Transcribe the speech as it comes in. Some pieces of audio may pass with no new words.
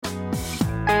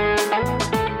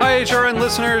HRN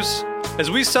listeners.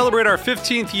 As we celebrate our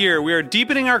 15th year, we are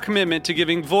deepening our commitment to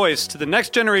giving voice to the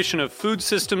next generation of food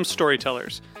systems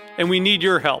storytellers, and we need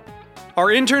your help. Our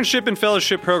internship and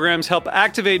fellowship programs help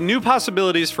activate new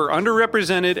possibilities for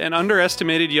underrepresented and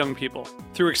underestimated young people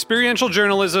through experiential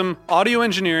journalism, audio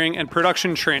engineering, and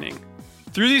production training.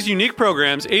 Through these unique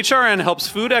programs, HRN helps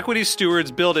food equity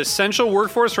stewards build essential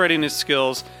workforce readiness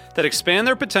skills that expand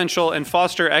their potential and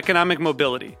foster economic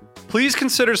mobility. Please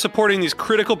consider supporting these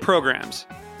critical programs.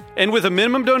 And with a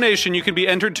minimum donation, you can be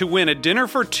entered to win a dinner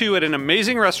for two at an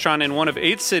amazing restaurant in one of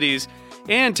 8 cities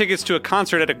and tickets to a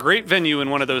concert at a great venue in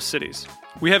one of those cities.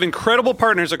 We have incredible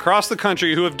partners across the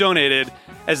country who have donated,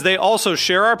 as they also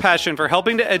share our passion for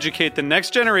helping to educate the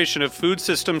next generation of food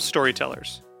systems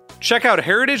storytellers. Check out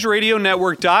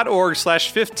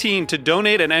heritageradionetwork.org/15 to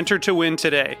donate and enter to win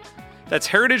today. That's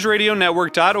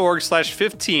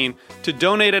heritageradionetwork.org/15 to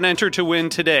donate and enter to win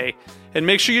today. And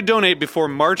make sure you donate before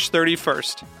March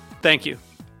 31st. Thank you.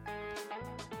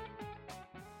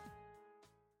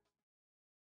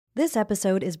 This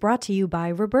episode is brought to you by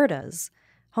Roberta's,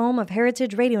 home of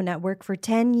Heritage Radio Network for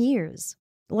 10 years.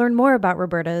 Learn more about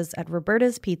Roberta's at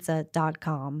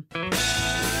robertaspizza.com.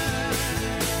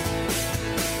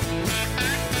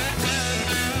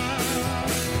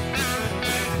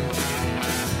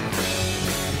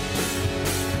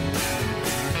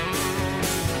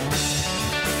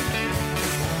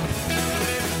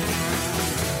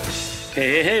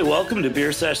 Hey, welcome to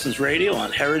Beer Sessions Radio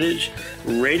on Heritage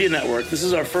Radio Network. This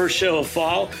is our first show of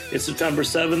fall. It's September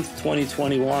 7th,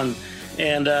 2021.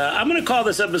 And I'm going to call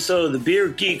this episode the Beer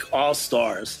Geek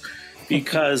All-Stars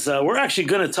because we're actually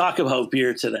going to talk about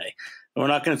beer today. We're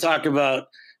not going to talk about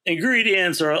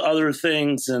ingredients or other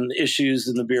things and issues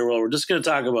in the beer world. We're just going to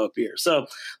talk about beer. So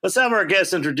let's have our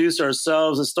guests introduce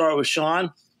ourselves. Let's start with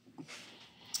Sean.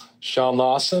 Sean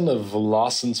Lawson of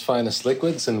Lawson's Finest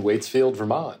Liquids in Waitsfield,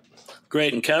 Vermont.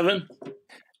 Great. And Kevin?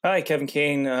 Hi, Kevin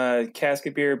Kane,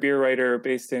 casket beer writer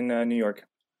based in New York.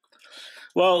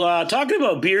 Well, talking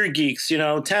about beer geeks,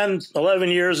 10, 11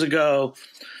 years ago,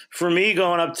 for me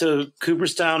going up to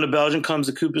Cooperstown to Belgium comes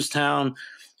to Cooperstown,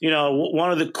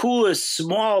 one of the coolest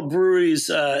small breweries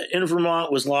in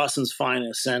Vermont was Lawson's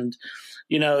Finest. And,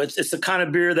 it's the kind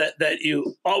of beer that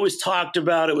you always talked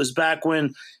about. It was back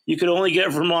when you could only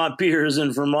get Vermont beers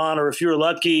in Vermont, or if you were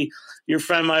lucky, your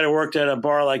friend might have worked at a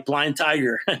bar like Blind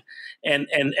Tiger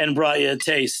and brought you a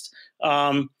taste.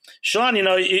 Sean,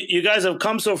 you guys have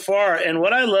come so far, and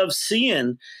what I love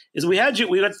seeing is we got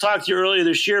to talk to you earlier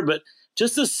this year, but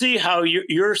just to see how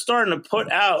you're starting to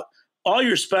put out all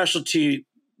your specialty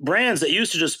brands that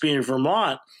used to just be in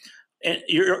Vermont, and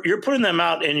you're putting them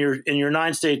out in your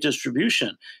 9-state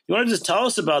distribution. You want to just tell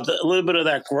us about a little bit of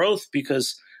that growth?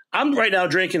 Because I'm right now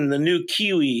drinking the new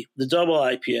Kiwi, the double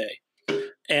IPA,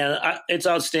 and it's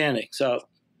outstanding. So.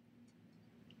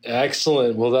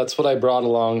 Excellent. Well, that's what I brought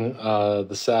along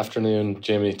this afternoon,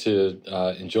 Jimmy, to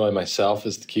enjoy myself,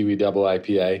 is the Kiwi Double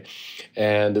IPA.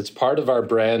 And it's part of our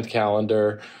brand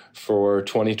calendar for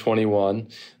 2021.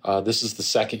 This is the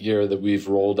second year that we've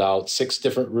rolled out 6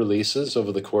 different releases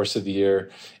over the course of the year,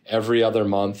 every other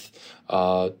month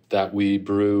that we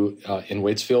brew in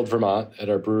Waitsfield, Vermont, at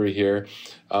our brewery here.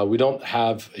 We don't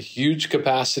have a huge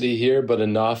capacity here, but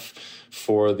enough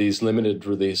for these limited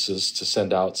releases to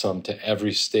send out some to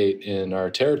every state in our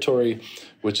territory,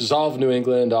 which is all of New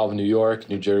England, all of New York,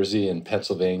 New Jersey, and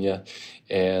Pennsylvania.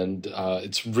 And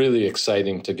it's really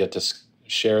exciting to get to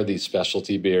share these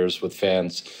specialty beers with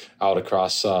fans out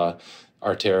across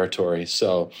our territory.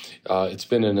 So it's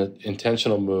been an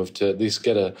intentional move to at least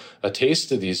get a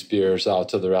taste of these beers out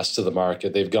to the rest of the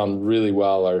market. They've gone really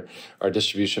well. Our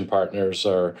distribution partners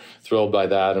are thrilled by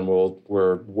that, and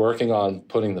we're working on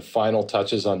putting the final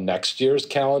touches on next year's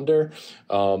calendar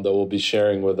that we'll be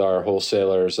sharing with our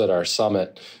wholesalers at our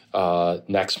summit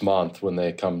next month when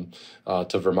they come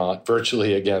to Vermont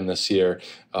virtually again this year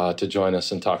to join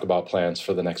us and talk about plans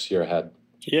for the next year ahead.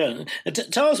 Yeah.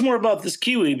 Tell us more about this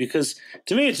Kiwi, because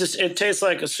to me, it tastes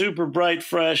like a super bright,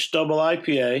 fresh double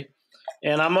IPA,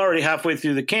 and I'm already halfway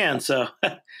through the can, so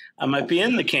I might be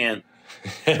in the can.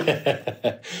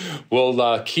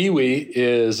 Well, Kiwi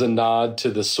is a nod to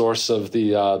the source of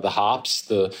the hops.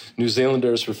 The New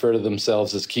Zealanders refer to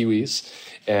themselves as Kiwis,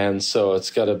 and so it's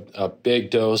got a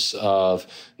big dose of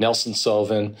Nelson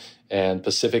Sauvin and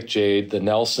Pacific Jade. The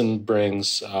Nelson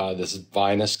brings this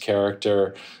vinous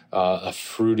character, a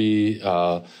fruity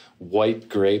white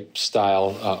grape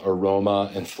style aroma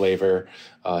and flavor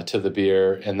to the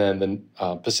beer. And then the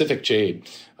Pacific Jade,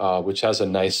 which has a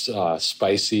nice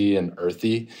spicy and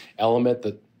earthy element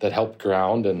that help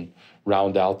ground and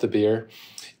round out the beer.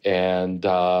 And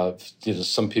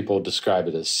some people describe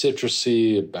it as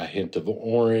citrusy, a hint of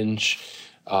orange.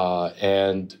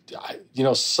 And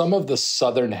some of the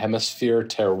Southern Hemisphere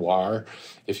terroir,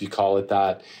 if you call it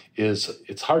that,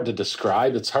 it's hard to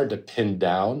describe. It's hard to pin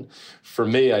down. For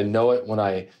me, I know it when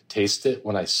I taste it,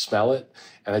 when I smell it.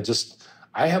 And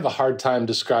I have a hard time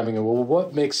describing it. Well,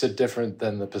 what makes it different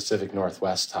than the Pacific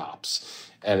Northwest hops?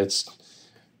 And it's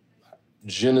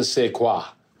je ne sais quoi,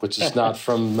 which is not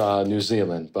from New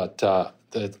Zealand, but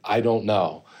I don't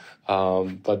know.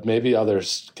 But maybe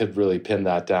others could really pin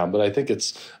that down. But I think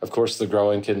it's, of course, the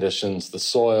growing conditions, the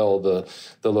soil,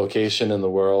 the location in the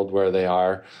world where they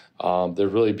are. They're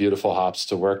really beautiful hops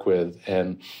to work with.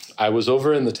 And I was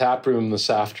over in the tap room this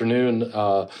afternoon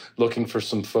looking for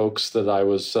some folks that I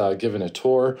was given a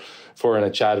tour for, and I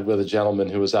chatted with a gentleman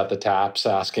who was at the taps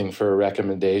asking for a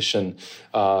recommendation.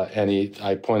 And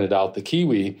I pointed out the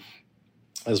kiwi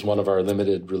as one of our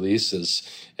limited releases.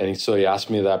 And so he asked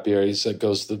me that beer. He said,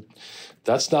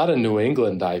 that's not a New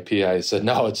England IPA. I said,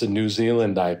 no, it's a New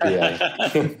Zealand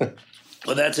IPA.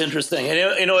 Well, that's interesting.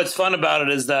 And what's fun about it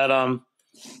is that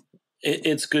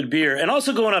it's good beer. And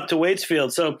also going up to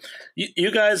Waitsfield. So you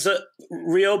guys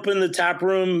reopened the tap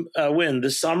room when?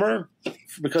 This summer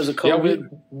because of COVID?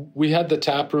 Yeah, we had the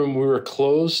tap room. We were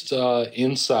closed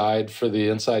inside for the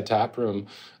inside tap room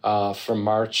from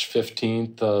March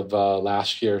 15th of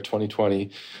last year, 2020,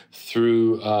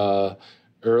 through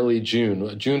early June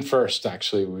 1st,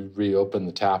 actually, we reopened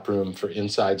the tap room for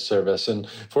inside service. And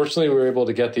fortunately, we were able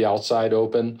to get the outside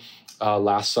open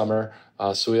last summer.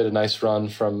 So we had a nice run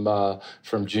from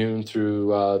June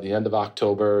through the end of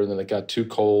October, and then it got too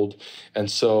cold. And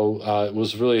so it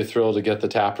was really a thrill to get the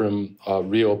tap room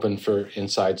reopened for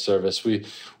inside service. We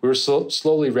were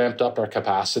slowly ramped up our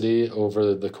capacity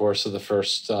over the course of the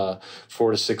first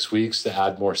 4 to 6 weeks to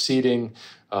add more seating.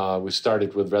 We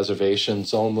started with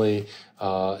reservations only,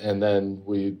 and then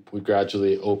we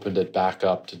gradually opened it back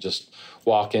up to just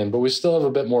walk in. But we still have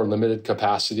a bit more limited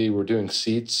capacity. We're doing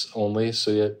seats only, so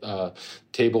you have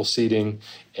table seating.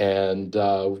 And,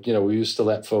 we used to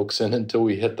let folks in until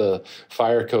we hit the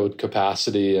fire code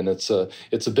capacity, and it's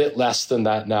a bit less than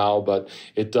that now, but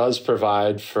it does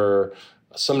provide for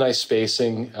some nice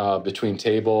spacing between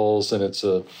tables, and it's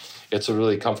a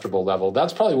really comfortable level.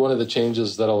 That's probably one of the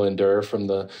changes that'll endure from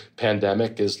the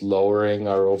pandemic is lowering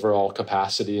our overall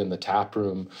capacity in the tap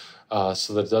room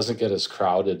so that it doesn't get as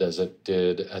crowded as it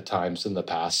did at times in the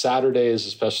past. Saturdays,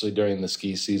 especially during the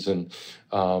ski season,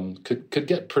 could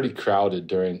get pretty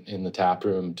crowded in the tap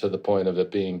room to the point of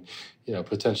it being,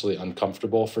 potentially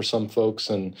uncomfortable for some folks.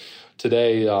 And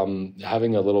today,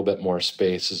 having a little bit more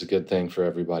space is a good thing for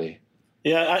everybody.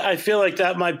 Yeah, I feel like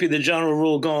that might be the general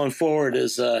rule going forward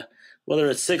is whether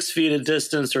it's 6 feet of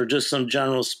distance or just some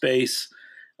general space.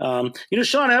 Sean,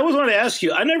 I always wanted to ask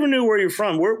you, I never knew where you're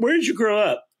from. Where did you grow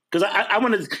up? Because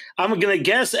I'm going to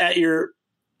guess at your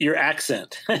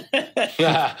accent.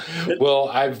 Yeah. Well,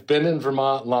 I've been in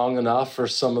Vermont long enough for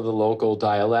some of the local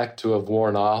dialect to have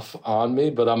worn off on me,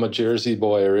 but I'm a Jersey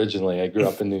boy originally. I grew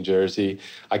up in New Jersey.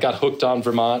 I got hooked on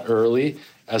Vermont early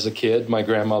as a kid. My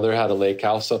grandmother had a lake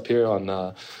house up here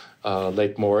on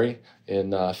Lake Maury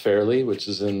in Fairleigh, which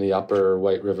is in the upper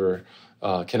White River,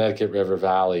 Connecticut River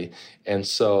Valley. And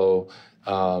so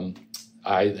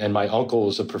my uncle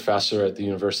was a professor at the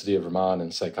University of Vermont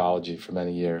in psychology for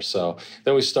many years. So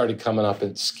then we started coming up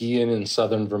and skiing in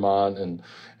southern Vermont, and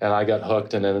I got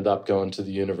hooked and ended up going to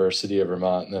the University of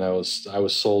Vermont. And then I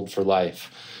was sold for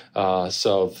life.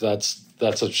 So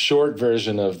that's a short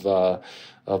version of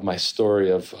my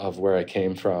story of where I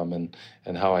came from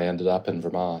and how I ended up in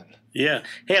Vermont. Yeah.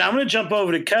 Hey, I'm going to jump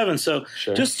over to Kevin. So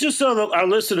sure. just so that our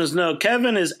listeners know,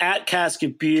 Kevin is at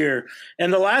Casket Beer.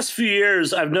 And the last few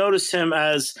years, I've noticed him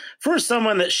as first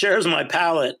someone that shares my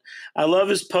palate. I love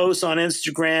his posts on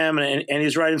Instagram, and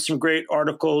he's writing some great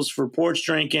articles for Porch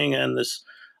Drinking and this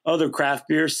other craft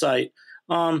beer site.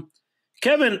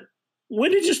 Kevin,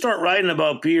 when did you start writing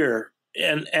about beer?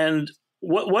 And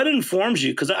what informs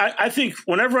you? Because I think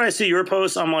whenever I see your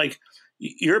posts, I'm like,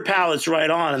 your palate's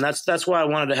right on, and that's why I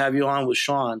wanted to have you on with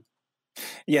Sean.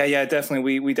 Yeah,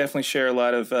 definitely. We definitely share a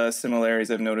lot of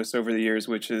similarities I've noticed over the years,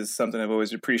 which is something I've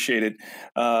always appreciated,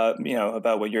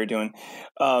 about what you're doing.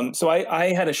 So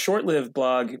I had a short-lived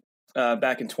blog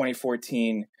back in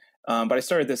 2014, but I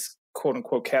started this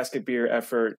quote-unquote casket beer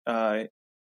effort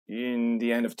in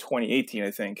the end of 2018, I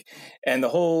think. And the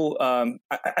whole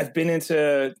I've been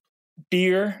into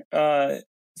beer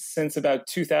since about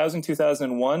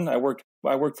 2001. I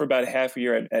worked for about half a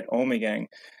year at Omegang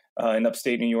in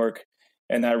upstate New York,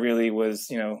 and that really was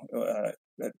a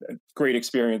great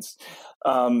experience.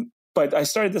 but I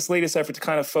started this latest effort to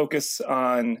kind of focus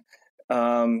on,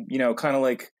 kind of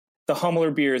like the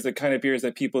humbler beers, the kind of beers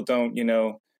that people don't,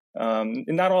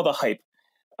 not all the hype.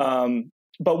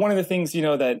 But one of the things,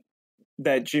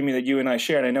 that Jimmy, that you and I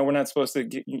shared, I know we're not supposed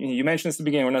to, you mentioned this at the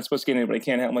beginning, we're not supposed to get into it, but I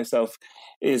can't help myself,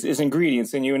 is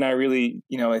ingredients. And you and I really,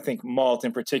 I think malt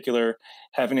in particular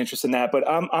have an interest in that. But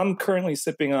I'm currently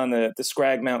sipping on the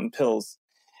Scrag Mountain Pils.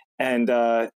 And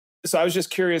so I was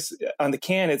just curious, on the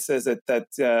can, it says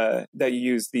that you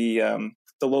use the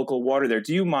local water there.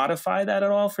 Do you modify that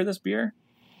at all for this beer?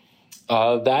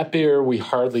 That beer, we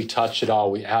hardly touch at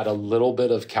all. We add a little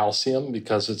bit of calcium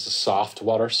because it's a soft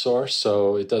water source,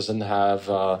 so it doesn't have,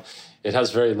 it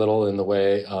has very little in the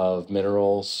way of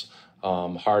minerals,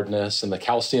 hardness, and the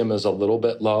calcium is a little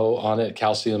bit low on it.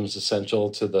 Calcium is essential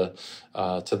to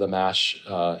the mash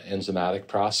enzymatic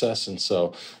process, and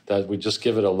so that we just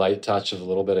give it a light touch of a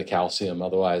little bit of calcium.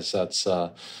 Otherwise, that's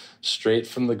straight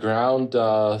from the ground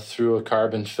through a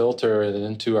carbon filter and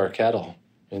into our kettle,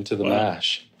 into the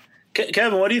mash.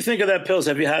 Kevin, what do you think of that Pils?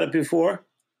 Have you had it before?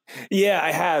 Yeah,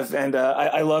 I have, and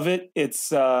I love it.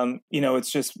 It's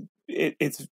it's just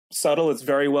it's subtle. It's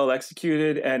very well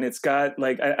executed, and it's got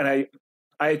I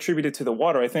attribute it to the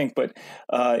water, I think, but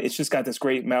it's just got this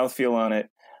great mouthfeel on it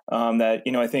that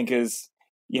I think is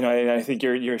I think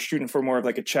you're shooting for more of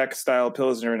like a Czech style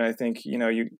Pilsner, and I think you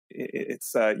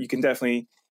can definitely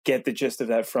get the gist of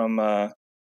that from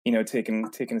taking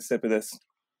a sip of this.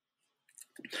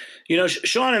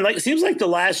 Sean, and it seems like the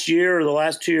last year or the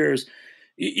last 2 years,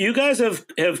 you guys have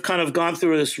kind of gone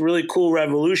through this really cool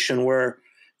revolution where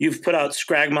you've put out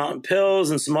Scrag Mountain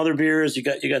Pils and some other beers. You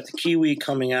got the Kiwi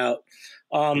coming out.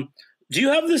 Do you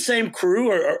have the same crew,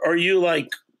 or are you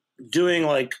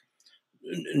doing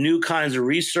new kinds of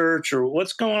research, or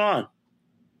what's going on?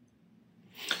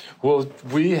 Well,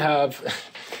 we have.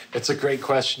 It's a great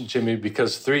question, Jimmy,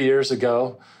 because 3 years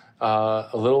ago. A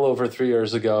little over 3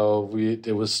 years ago,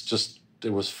 it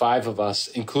was 5 of us,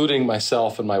 including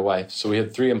myself and my wife. So we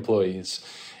had 3 employees.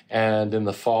 And in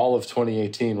the fall of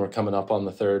 2018, we're coming up on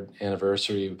the 3rd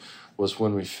anniversary, was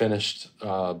when we finished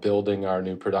building our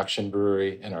new production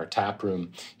brewery and our tap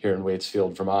room here in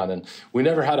Waitsfield, Vermont. And we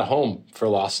never had a home for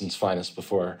Lawson's Finest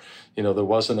before. There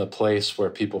wasn't a place where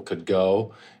people could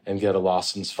go and get a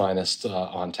Lawson's Finest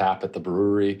on tap at the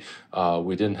brewery.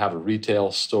 We didn't have a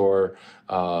retail store.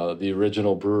 The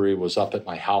original brewery was up at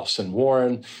my house in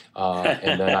Warren.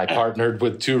 And then I partnered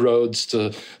with Two Roads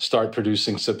to start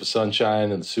producing Sip of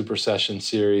Sunshine and the Super Session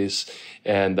series.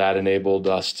 And that enabled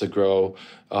us to grow.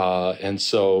 And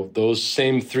so those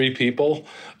same 3 people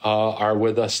are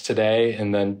with us today.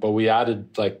 But we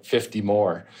added 50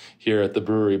 more here at the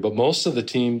brewery. But most of the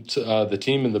team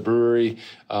in the brewery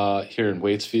here in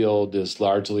Waitsfield is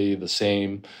largely the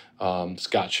same.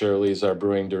 Scott Shirley is our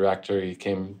brewing director. He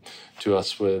came to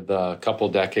us with a couple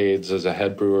decades as a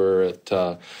head brewer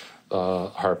at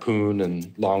Harpoon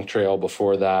and Long Trail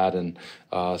before that. And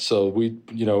so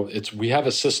we have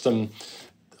a system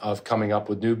of coming up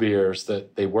with new beers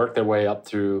that they work their way up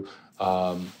through.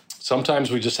 Sometimes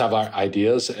we just have our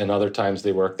ideas, and other times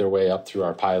they work their way up through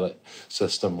our pilot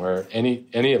system, where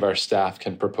any of our staff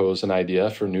can propose an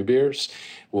idea for new beers.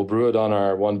 We'll brew it on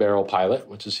our 1-barrel pilot,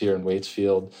 which is here in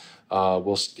Waitsfield.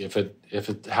 If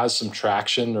it has some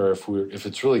traction, or if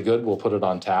it's really good, we'll put it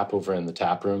on tap over in the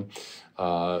tap room.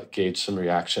 Gauge some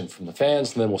reaction from the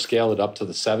fans, and then we'll scale it up to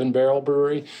the 7-barrel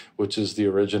brewery, which is the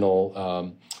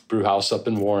original brew house up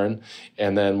in Warren,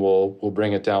 and then we'll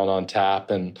bring it down on tap.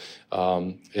 And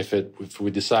if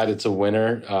we decide it's a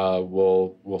winner,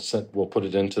 we'll put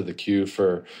it into the queue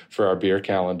for our beer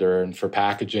calendar and for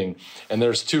packaging. And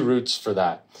there's 2 routes for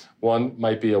that. One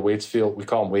might be a Waitsfield, we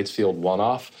call them Waitsfield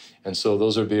one-off. And so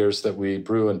those are beers that we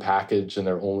brew and package, and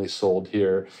they're only sold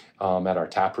here at our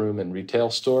tap room and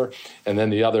retail store. And then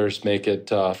the others make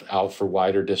it out for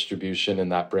wider distribution in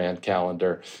that brand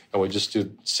calendar. And we just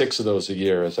do 6 of those a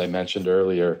year, as I mentioned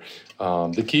earlier.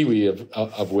 The Kiwi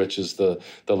of which is the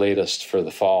latest for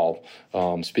the fall.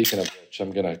 Speaking of which,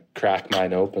 I'm going to crack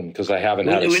mine open because I haven't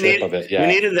had a sip of it yet.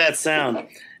 We needed that sound.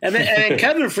 And then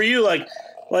Kevin, for you,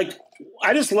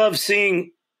 I just love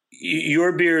seeing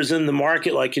your beers in the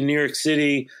market, like in New York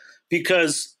City,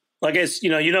 because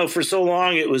for so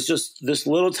long it was just this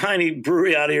little tiny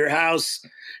brewery out of your house,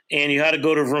 and you had to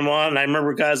go to Vermont. And I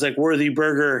remember guys like Worthy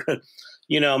Burger,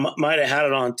 might have had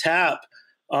it on tap.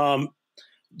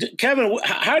 Kevin,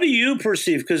 how do you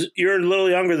perceive? Because you're a little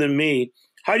younger than me.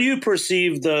 How do you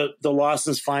perceive the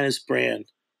Lawson's Finest brand?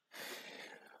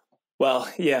 Well,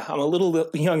 yeah, I'm a little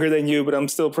younger than you, but I'm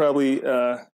still probably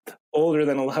older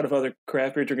than a lot of other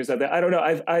craft beer drinkers out there. I don't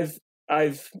know.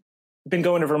 I've been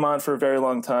going to Vermont for a very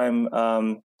long time.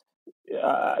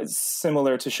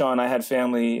 similar to Sean, I had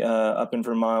family up in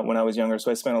Vermont when I was younger,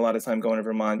 so I spent a lot of time going to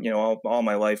Vermont, all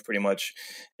my life pretty much,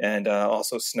 and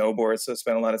also snowboard. So I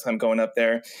spent a lot of time going up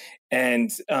there.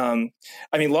 And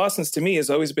I mean, Lawson's to me has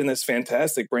always been this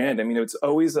fantastic brand. I mean, it's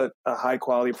always a high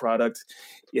quality product.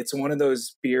 It's one of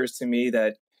those beers to me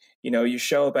that, you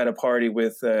show up at a party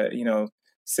with,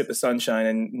 sip of sunshine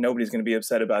and nobody's going to be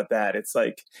upset about that. It's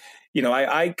like,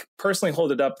 I personally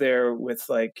hold it up there with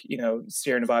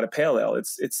Sierra Nevada Pale Ale.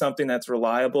 It's something that's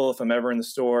reliable. If I'm ever in the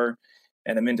store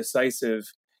and I'm indecisive,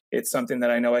 it's something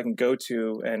that I know I can go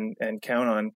to and count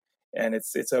on, and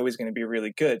it's always going to be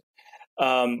really good.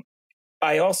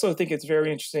 I also think it's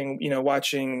very interesting,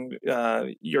 watching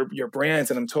your brands,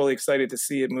 and I'm totally excited to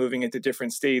see it moving into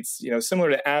different states.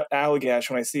 Similar to Allagash,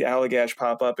 when I see Allagash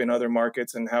pop up in other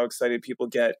markets and how excited people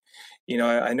get,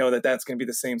 I know that that's going to be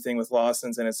the same thing with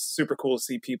Lawson's, and it's super cool to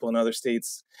see people in other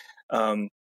states,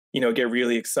 get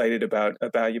really excited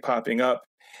about you popping up.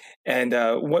 And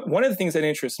one of the things that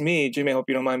interests me, Jimmy, I hope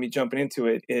you don't mind me jumping into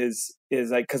it, is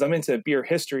like, because I'm into beer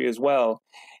history as well,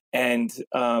 and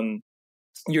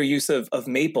your use of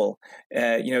maple.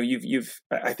 I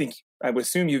would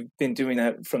assume you've been doing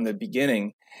that from the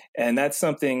beginning, and that's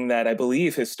something that I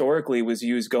believe historically was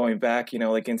used going back,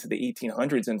 into the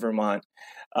 1800s in Vermont.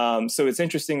 So it's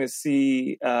interesting to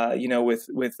see,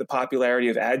 with the popularity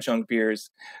of adjunct beers,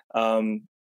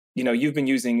 you've been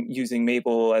using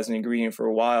maple as an ingredient for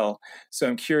a while. So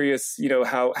I'm curious,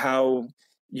 how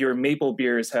your maple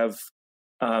beers have,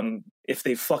 if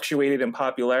they've fluctuated in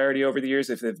popularity over the years,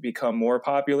 if they've become more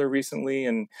popular recently.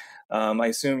 And I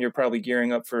assume you're probably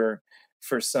gearing up for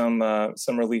some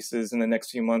releases in the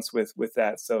next few months with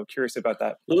that. So curious about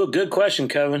that. Ooh, good question,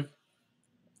 Kevin.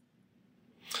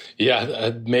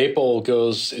 Yeah, maple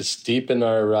it's deep in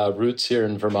our roots here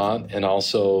in Vermont, and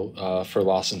also for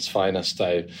Lawson's Finest,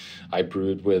 I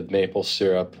brewed with maple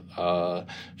syrup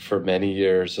for many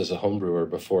years as a home brewer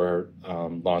before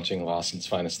launching Lawson's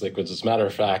Finest Liquids. As a matter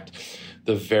of fact,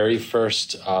 the very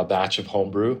first batch of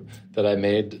homebrew that I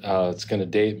made, it's going to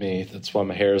date me, that's why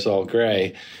my hair is all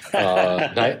gray,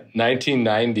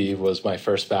 1990 was my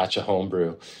first batch of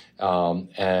homebrew.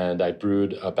 And I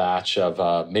brewed a batch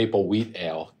of maple wheat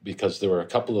ale, because there were a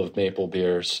couple of maple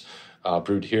beers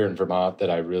brewed here in Vermont that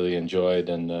I really enjoyed,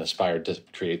 and aspired to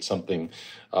create something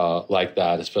like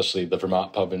that. Especially the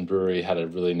Vermont Pub and Brewery had a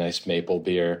really nice maple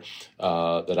beer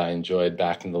that I enjoyed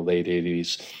back in the late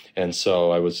 80s. And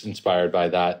so I was inspired by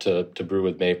that to brew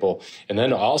with maple. And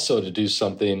then also to do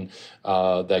something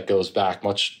that goes back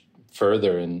much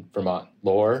further in Vermont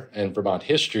lore and Vermont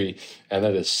history, and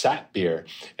that is sap beer.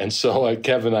 And so,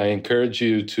 Kevin, I encourage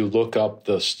you to look up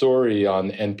the story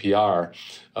on NPR.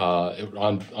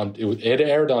 It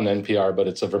aired on NPR, but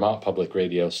it's a Vermont Public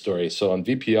Radio story. So on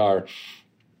VPR,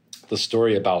 the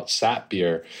story about sap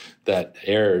beer that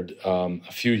aired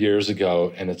a few years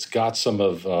ago, and it's got some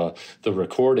of the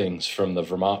recordings from the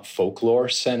Vermont Folklore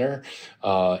Center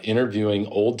interviewing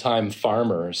old-time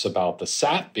farmers about the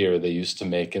sap beer they used to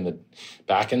make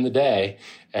back in the day,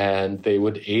 and they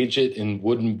would age it in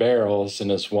wooden barrels.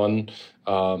 And as one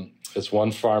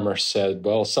farmer said,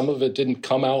 well, some of it didn't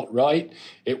come out right.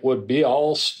 It would be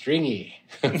all stringy.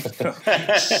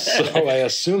 So I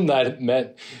assume that it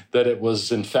meant that it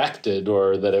was infected,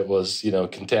 or that it was,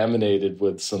 contaminated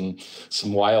with some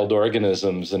wild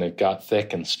organisms, and it got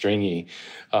thick and stringy.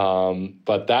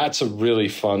 But that's a really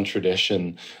fun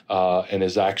tradition, and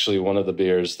is actually one of the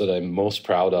beers that I'm most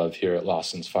proud of here at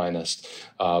Lawson's Finest,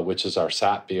 which is our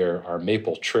sap beer, our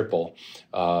Maple Triple.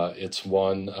 It's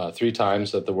won 3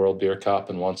 times at the World Beer Cup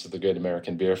and once at the Great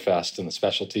American Beer Fest in the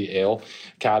specialty ale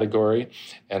category.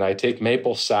 And I take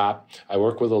maple sap. I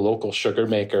work with a local sugar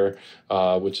maker,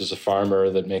 which is a farmer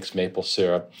that makes maple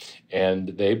syrup, and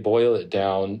they boil it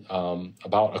down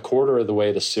about a quarter of the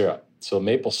way to syrup. So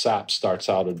maple sap starts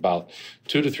out at about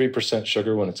 2 to 3%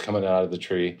 sugar when it's coming out of the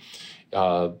tree.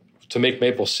 To make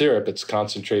maple syrup, it's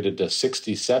concentrated to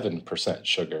 67%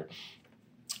 sugar.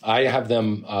 I have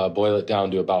them boil it down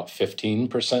to about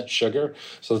 15% sugar.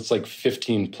 So it's like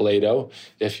 15 Play-Doh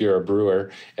if you're a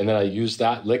brewer. And then I use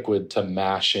that liquid to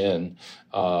mash in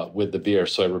with the beer.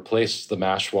 So I replace the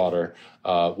mash water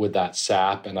with that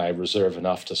sap, and I reserve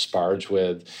enough to sparge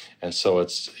with. And so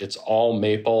it's all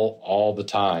maple all the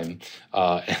time.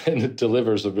 And it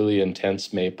delivers a really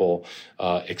intense maple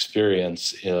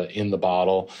experience in the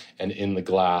bottle and in the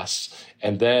glass.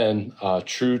 And then,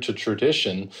 true to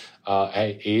tradition,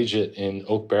 I age it in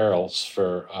oak barrels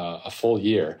for a full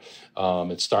year.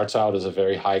 It starts out as a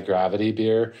very high gravity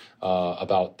beer.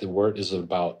 The wort is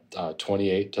about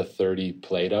 28 to 30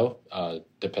 Plato,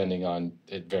 depending on,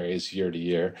 it varies year to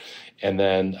year. And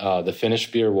then the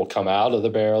finished beer will come out of the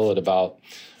barrel at about,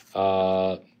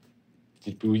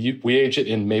 we age it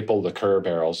in maple liqueur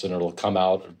barrels, and it'll come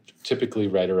out typically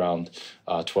right around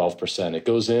 12%. It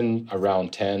goes in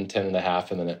around 10 and a half,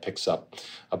 and then it picks up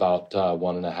about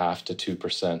 1.5 to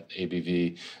 2%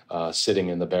 ABV sitting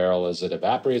in the barrel as it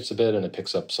evaporates a bit, and it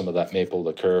picks up some of that maple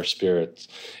liqueur spirit,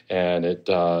 and it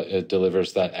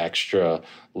delivers that extra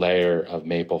layer of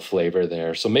maple flavor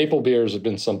there. So maple beers have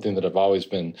been something that have always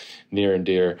been near and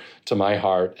dear to my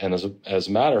heart. And as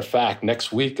a matter of fact,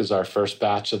 next week is our first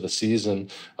batch of the season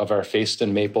of our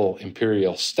Facein Maple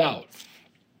Imperial Stout.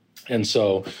 And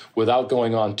so without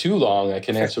going on too long, I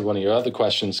can answer one of your other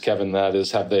questions, Kevin. That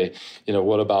is,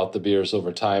 what about the beers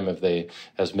over time? Has they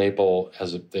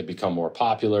become more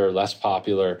popular, less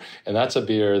popular? And that's a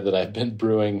beer that I've been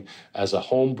brewing as a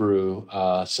home brew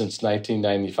since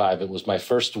 1995. It was my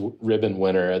first ribbon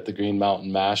winner at the Green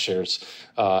Mountain Mashers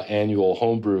annual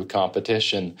homebrew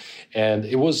competition. And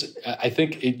I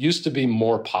think it used to be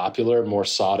more popular, more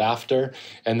sought after.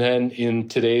 And then in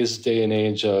today's day and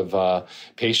age of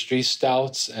pastry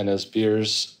stouts, and as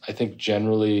beers, I think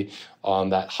generally on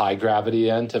that high gravity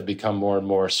end, have become more and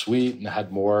more sweet and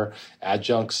had more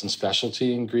adjuncts and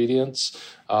specialty ingredients,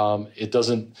 a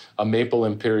maple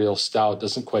imperial stout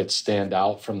doesn't quite stand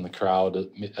out from the crowd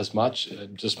as much.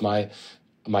 Just my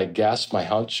guess, my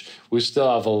hunch, we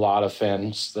still have a lot of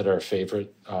fans that are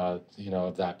favorite, of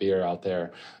that beer out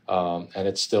there, and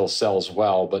it still sells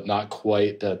well, but not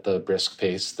quite at the brisk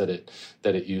pace that it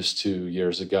used to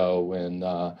years ago when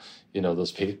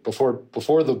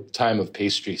before the time of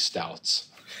pastry stouts.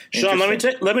 Sean,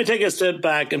 let me take a step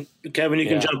back, and Kevin, you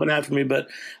can jump in after me. But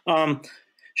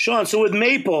Sean, so with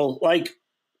maple,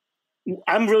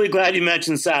 I'm really glad you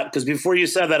mentioned sap, because before you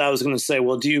said that, I was going to say,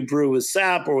 well, do you brew with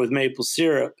sap or with maple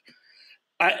syrup?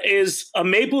 Is a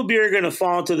maple beer going to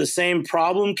fall into the same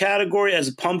problem category as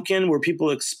a pumpkin, where people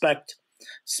expect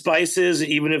spices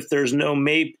even if there's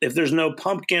no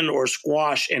pumpkin or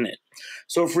squash in it?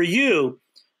 So for you,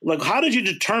 how did you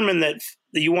determine that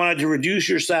you wanted to reduce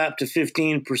your sap to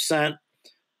 15%,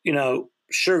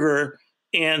 sugar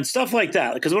and stuff like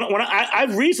that? Because when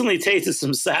I've recently tasted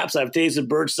some saps, I've tasted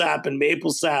birch sap and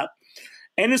maple sap,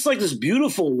 and it's like this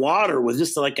beautiful water with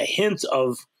just like a hint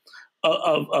of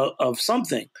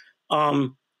something.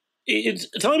 Tell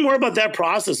me more about that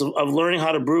process of learning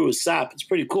how to brew with sap. It's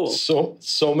pretty cool.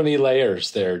 So many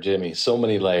layers there, Jimmy. So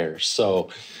many layers. So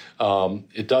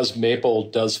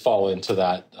maple does fall into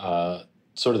that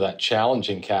sort of that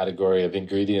challenging category of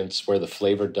ingredients where the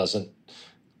flavor doesn't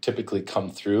typically come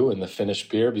through in the finished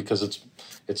beer, because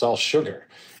it's all sugar.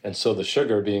 And so the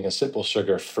sugar, being a simple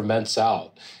sugar, ferments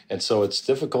out. And so it's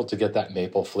difficult to get that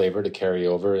maple flavor to carry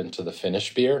over into the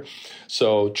finished beer.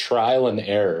 So trial and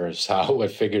error is how I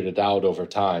figured it out over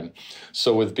time.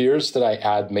 So with beers that I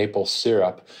add maple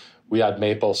syrup, we add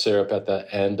maple syrup at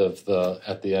the end of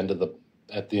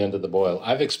the boil.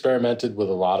 I've experimented with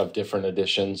a lot of different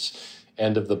additions,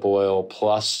 end of the boil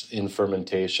plus in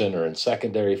fermentation or in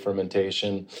secondary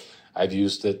fermentation. I've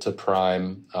used it to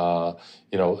prime,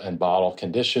 and bottle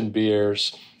conditioned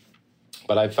beers.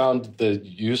 But I found the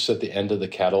use at the end of the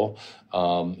kettle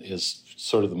is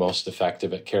sort of the most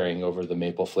effective at carrying over the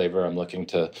maple flavor I'm looking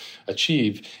to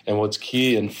achieve. And what's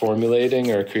key in formulating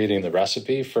or creating the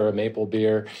recipe for a maple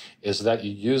beer is that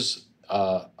you use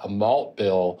a malt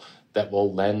bill that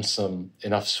will lend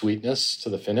enough sweetness to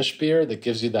the finished beer that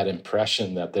gives you that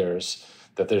impression that there's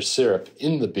syrup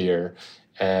in the beer,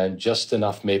 and just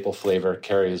enough maple flavor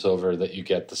carries over that you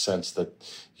get the sense that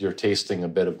you're tasting a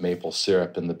bit of maple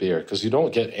syrup in the beer, because you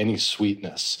don't get any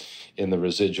sweetness in the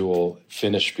residual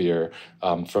finished beer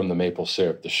from the maple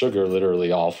syrup. The sugar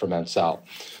literally all ferments out.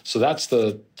 So that's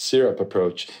the syrup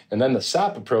approach. And then the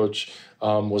sap approach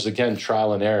was, again,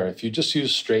 trial and error. If you just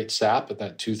use straight sap at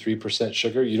that 2-3%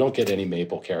 sugar, you don't get any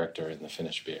maple character in the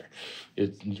finished beer.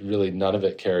 None of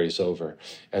it carries over.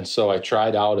 And so I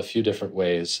tried out a few different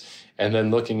ways. And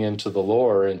then looking into the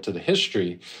lore, into the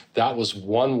history, that was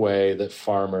one way that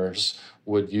farmers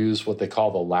would use what they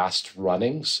call the last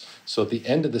runnings. So at the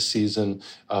end of the season,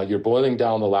 you're boiling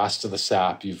down the last of the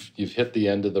sap. You've hit the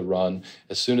end of the run.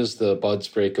 As soon as the buds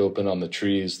break open on the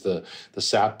trees, the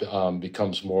sap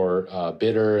becomes more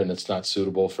bitter, and it's not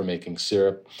suitable for making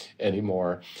syrup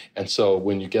anymore. And so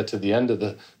when you get to the end of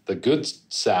the good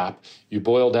sap, you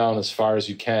boil down as far as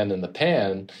you can in the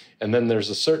pan, And then there's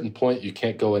a certain point you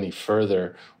can't go any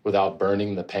further without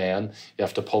burning the pan. You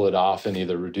have to pull it off and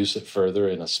either reduce it further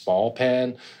in a small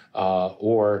pan,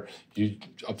 or you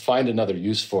find another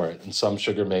use for it. And some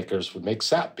sugar makers would make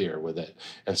sap beer with it.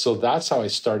 And so that's how I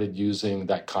started using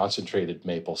that concentrated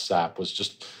maple sap, was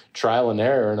just trial and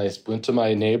error. And I went to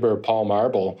my neighbor, Paul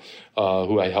Marble,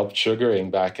 who I helped sugaring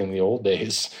back in my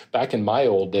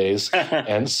old days.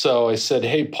 And so I said,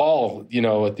 hey, Paul,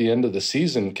 at the end of the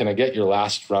season, can I get your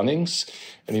last runnings?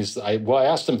 And I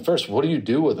asked him first, what do you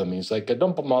do with them? He's like, I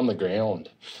dump them on the ground.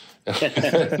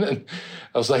 And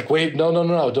I was like, wait, no,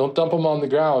 don't dump them on the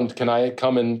ground. Can I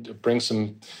come and bring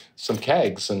some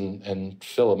kegs and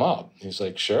fill them up? He's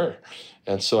like, sure.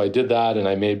 And so I did that, and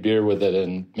I made beer with it,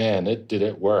 and man, did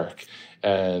it work.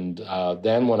 And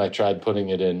then when I tried putting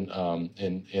it in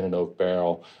an oak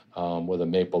barrel with a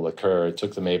maple liqueur, it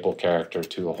took the maple character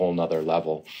to a whole nother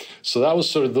level. So that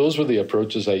was those were the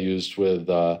approaches I used with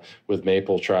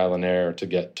maple, trial and error, to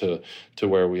get to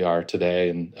where we are today,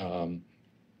 and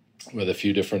with a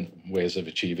few different ways of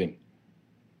achieving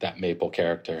that maple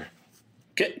character.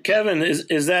 Kevin,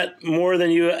 is that more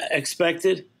than you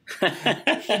expected?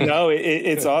 No,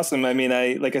 it's awesome. I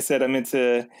mean, like I said, I'm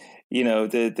into,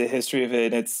 the history of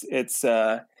it.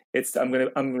 I'm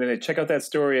gonna check out that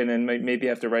story, and then maybe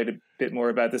have to write a bit more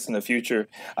about this in the future.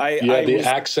 The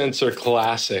accents are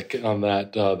classic on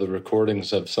that. The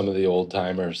recordings of some of the old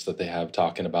timers that they have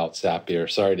talking about sap beer.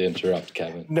 Sorry to interrupt,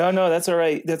 Kevin. No, that's all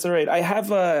right. That's all right. I have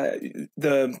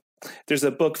there's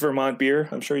a book, Vermont Beer.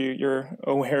 I'm sure you're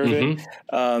aware of it.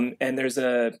 And there's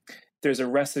a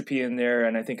recipe in there,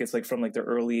 and I think it's from the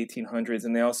early 1800s.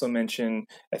 And they also mention,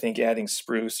 I think, adding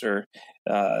spruce, or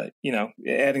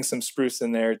adding some spruce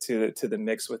in there to the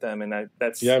mix with them. And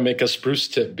that's make a spruce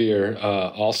tip beer,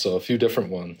 also a few different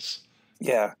ones.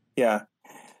 Yeah.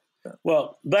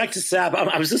 Well, back to sap.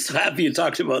 I was just happy you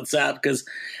talked about sap, because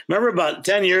remember about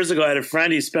 10 years ago, I had a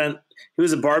friend. He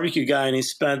was a barbecue guy, and he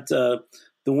spent the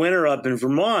winter up in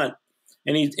Vermont.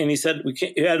 And he said,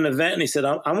 he had an event, and he said,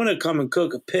 I'm going to come and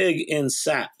cook a pig in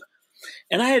sap.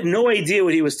 And I had no idea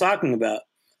what he was talking about.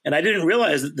 And I didn't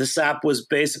realize that the sap was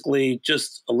basically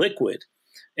just a liquid.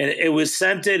 And it was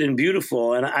scented and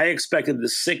beautiful. And I expected the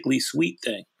sickly sweet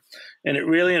thing. And it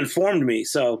really informed me.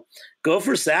 So go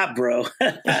for sap, bro.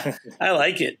 I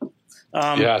like it.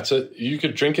 You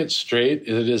could drink it straight.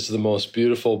 It is the most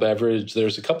beautiful beverage.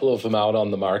 There's a couple of them out on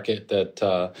the market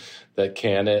that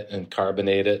can it and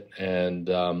carbonate it, and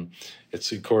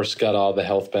it's of course got all the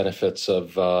health benefits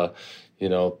of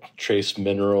trace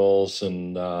minerals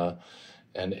and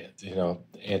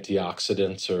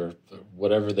antioxidants, or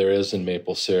whatever there is in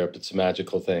maple syrup. It's a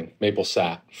magical thing. Maple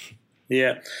sap.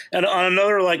 Yeah, and on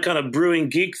another kind of brewing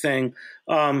geek thing.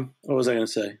 What was I going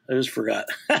to say? I just forgot.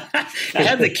 I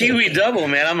had the Kiwi double,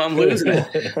 man. I'm losing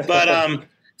it. But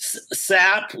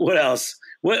sap. What else?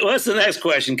 What's the next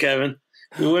question, Kevin?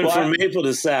 We went from maple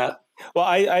to sap. Well,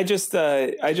 I just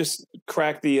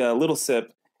cracked the little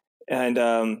sip, and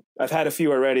I've had a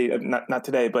few already. Not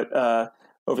today, but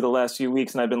over the last few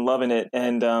weeks, and I've been loving it.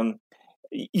 And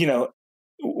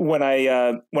when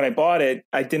I bought it,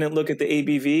 I didn't look at the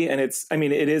ABV, and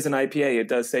it is an IPA. It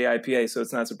does say IPA, so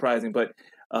it's not surprising, but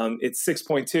it's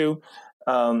 6.2,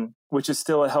 which is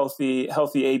still a healthy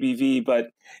ABV.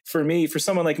 But for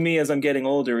someone like me, as I'm getting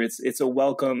older, it's a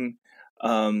welcome,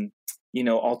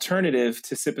 alternative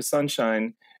to Sip of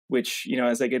Sunshine, which,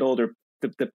 as I get older,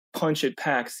 the punch it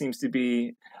packs seems to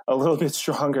be a little bit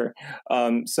stronger.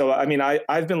 So,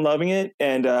 I've been loving it,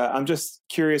 and I'm just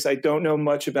curious. I don't know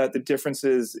much about the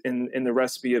differences in the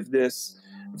recipe of this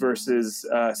versus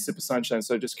Sip of Sunshine.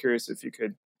 So just curious if you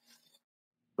could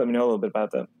let me know a little bit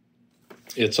about that.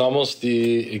 It's almost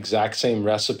the exact same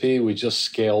recipe. We just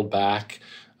scaled back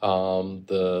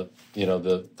the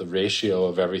ratio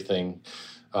of everything.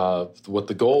 What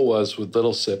the goal was with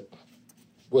Little Sip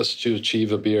was to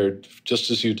achieve a beer, just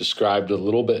as you described,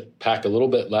 pack a little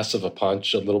bit less of a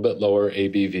punch, a little bit lower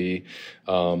ABV,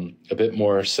 a bit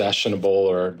more sessionable,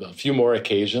 or a few more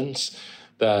occasions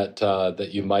that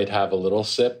you might have a little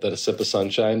sip, that a Sip of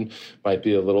Sunshine might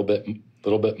be a little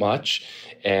bit much.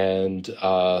 And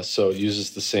so it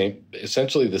uses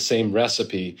essentially the same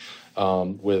recipe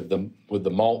with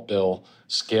the malt bill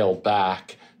scaled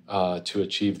back to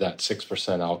achieve that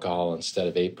 6% alcohol instead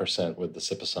of 8% with the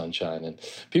Sip of Sunshine. And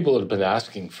people have been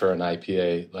asking for an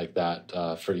IPA like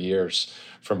that for years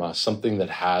from us, something that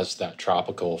has that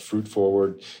tropical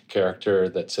fruit-forward character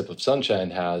that Sip of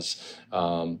Sunshine has,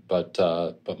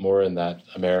 but more in that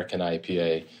American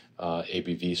IPA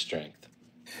ABV strength.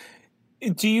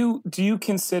 Do you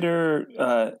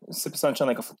consider Sip of Sunshine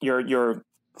like your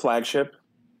flagship?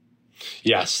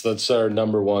 Yes, that's our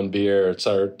number one beer. It's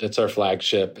our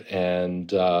flagship,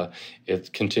 and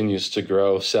it continues to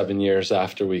grow 7 years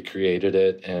after we created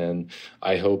it. And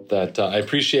I hope that I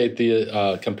appreciate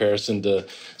the comparison to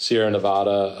Sierra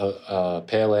Nevada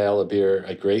Pale Ale, a beer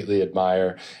I greatly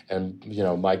admire. And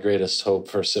my greatest hope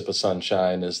for Sip of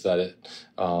Sunshine is that it's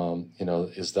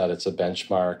a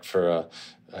benchmark for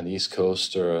an East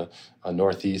Coast or a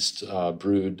Northeast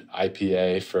brewed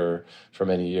IPA for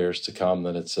many years to come.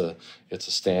 That it's a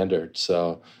standard.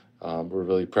 So we're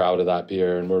really proud of that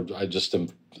beer, and I just am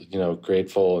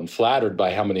grateful and flattered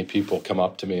by how many people come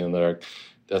up to me and they're,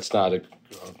 that's not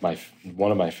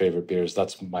one of my favorite beers.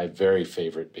 That's my very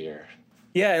favorite beer.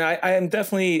 Yeah, and I am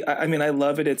definitely. I mean, I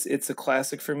love it. It's a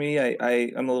classic for me.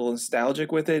 I'm a little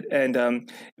nostalgic with it, and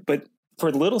but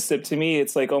for Little Sip, to me,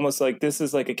 it's like almost like this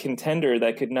is like a contender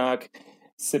that could knock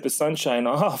Sip of Sunshine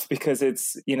off, because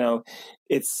it's a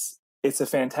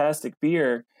fantastic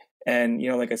beer. And,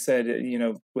 like I said,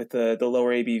 with the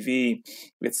lower ABV,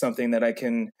 it's something that I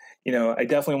can, I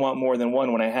definitely want more than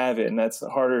one when I have it. And that's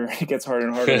harder. It gets harder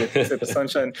and harder with Sip of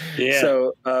Sunshine. Yeah.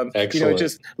 So, Excellent.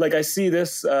 just like I see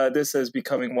this as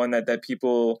becoming one that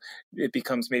people, it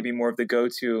becomes maybe more of the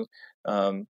go-to,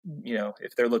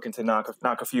 if they're looking to knock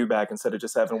a few back instead of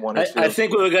just having one or two. I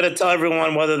think we've got to tell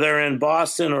everyone, whether they're in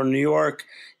Boston or New York,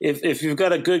 if you've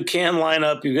got a good can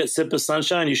lineup, you get Sip of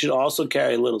Sunshine, you should also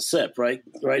carry a Little Sip, right?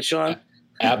 Right, Sean?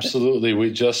 Absolutely.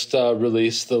 We just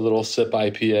released the Little Sip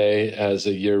IPA as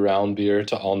a year-round beer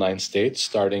to all 9 states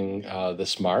starting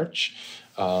this March.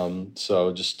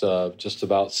 So just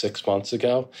about 6 months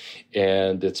ago,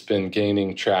 and it's been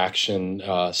gaining traction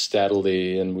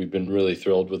steadily, and we've been really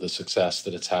thrilled with the success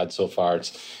that it's had so far.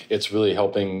 It's really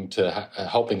helping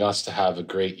us to have a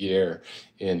great year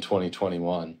in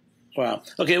 2021. Wow.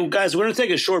 Okay, well, guys, we're going to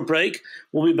take a short break.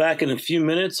 We'll be back in a few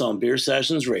minutes on Beer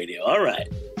Sessions Radio. All right.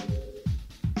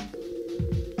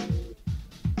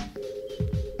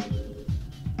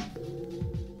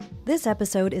 This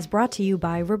episode is brought to you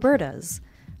by Roberta's,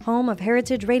 home of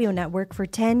Heritage Radio Network for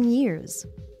 10 years.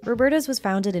 Roberta's was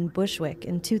founded in Bushwick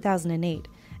in 2008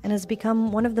 and has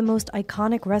become one of the most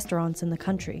iconic restaurants in the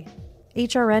country.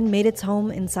 HRN made its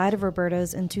home inside of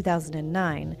Roberta's in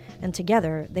 2009, and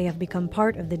together they have become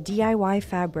part of the DIY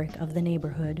fabric of the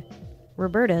neighborhood.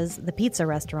 Roberta's, the pizza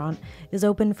restaurant, is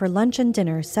open for lunch and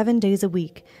dinner 7 days a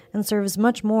week and serves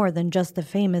much more than just the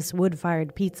famous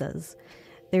wood-fired pizzas.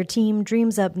 Their team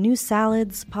dreams up new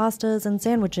salads, pastas, and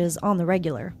sandwiches on the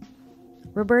regular.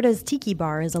 Roberta's Tiki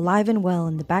Bar is alive and well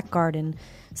in the back garden,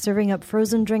 serving up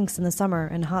frozen drinks in the summer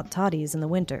and hot toddies in the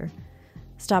winter.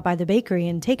 Stop by the bakery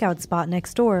and takeout spot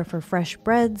next door for fresh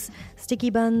breads,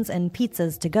 sticky buns, and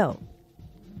pizzas to go.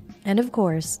 And of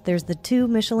course, there's the 2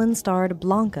 Michelin-starred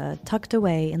Blanca tucked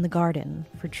away in the garden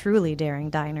for truly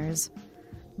daring diners.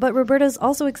 But Roberta's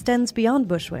also extends beyond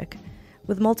Bushwick,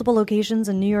 with multiple locations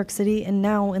in New York City and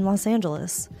now in Los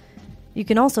Angeles. You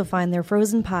can also find their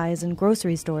frozen pies in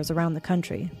grocery stores around the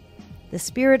country. The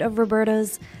spirit of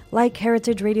Roberta's, like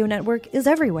Heritage Radio Network, is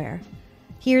everywhere.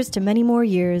 Here's to many more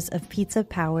years of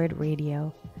pizza-powered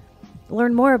radio.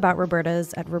 Learn more about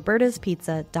Roberta's at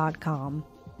robertaspizza.com.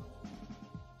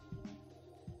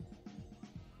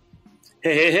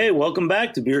 Hey, welcome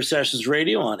back to Beer Sessions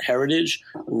Radio on Heritage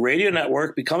Radio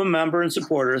Network. Become a member and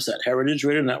support us at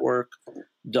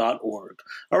heritageradionetwork.org.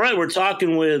 All right, we're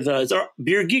talking with it's our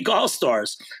Beer Geek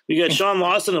All-Stars. We got Sean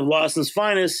Lawson of Lawson's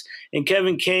Finest and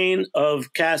Kevin Kane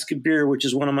of Casket Beer, which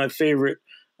is one of my favorite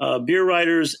beer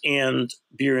writers and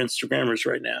beer Instagrammers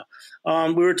right now.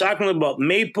 We were talking about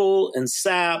maple and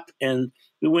sap, and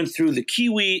we went through the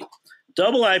Kiwi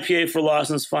double IPA for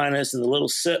Lawson's Finest and the Little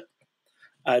Sip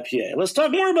IPA. Let's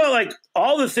talk more about like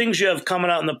all the things you have coming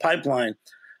out in the pipeline.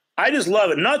 I just love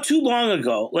it. Not too long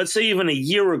ago, let's say even a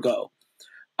year ago,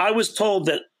 I was told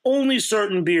that only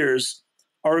certain beers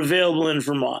are available in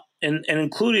Vermont, and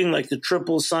including like the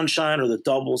triple sunshine or the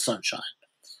double sunshine.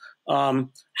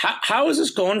 How is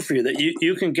this going for you that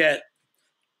you can get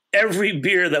every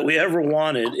beer that we ever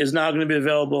wanted is now going to be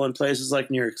available in places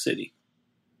like New York City?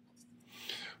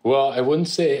 Well, I wouldn't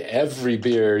say every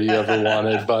beer you ever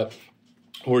wanted, but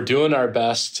we're doing our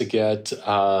best to get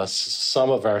some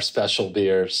of our special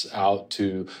beers out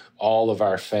to all of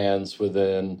our fans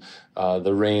within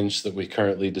the range that we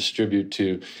currently distribute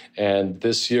to. And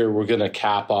this year, we're going to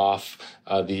cap off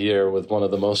the year with one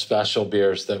of the most special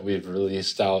beers that we've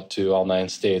released out to all 9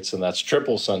 states, and that's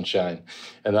Triple Sunshine.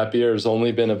 And that beer has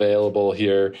only been available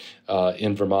here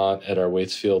in Vermont at our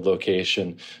Waitsfield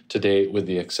location to date, with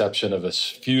the exception of a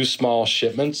few small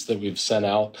shipments that we've sent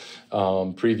out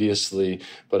previously,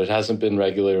 but it hasn't been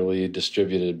regularly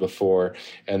distributed before.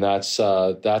 And that's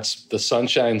the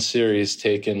Sunshine series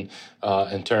taken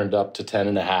and turned up to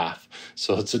 10.5.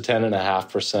 So it's a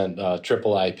 10.5%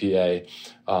 triple IPA.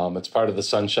 It's part of the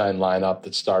Sunshine lineup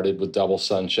that started with Double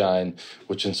Sunshine,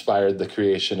 which inspired the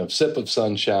creation of Sip of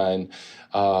Sunshine,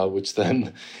 which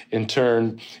then in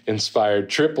turn inspired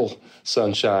Triple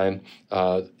Sunshine.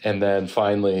 And then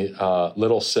finally,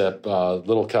 Little Sip,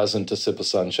 little cousin to Sip of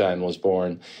Sunshine, was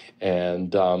born.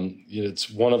 And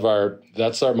it's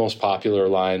that's our most popular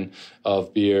line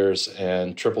of beers.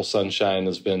 And Triple Sunshine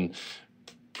has been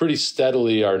pretty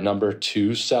steadily our number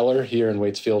 2 seller here in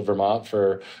Waitsfield, Vermont,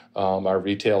 for our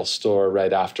retail store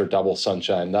right after Double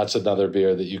Sunshine. That's another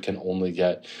beer that you can only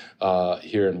get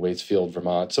here in Waitsfield,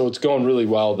 Vermont. So it's going really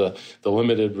well. The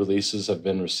limited releases have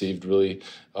been received really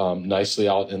nicely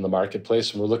out in the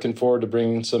marketplace, and we're looking forward to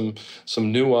bringing some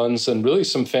new ones and really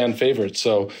some fan favorites.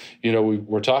 So,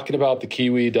 we're talking about the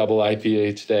Kiwi Double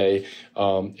IPA today.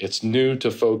 It's new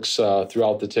to folks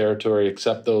throughout the territory,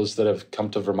 except those that have come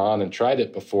to Vermont and tried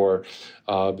it before,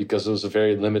 because it was a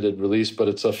very limited release, but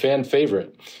it's a fan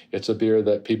favorite. It's a beer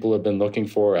that people have been looking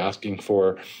for, asking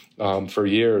for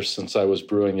years since I was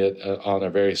brewing it on a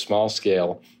very small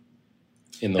scale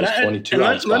in those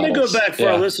 22-ounce bottles. Let me go back for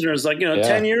our listeners.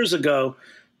 10 years ago,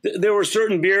 there were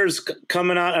certain beers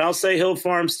coming out, and I'll say Hill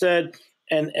Farmstead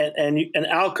and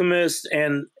Alchemist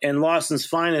and Lawson's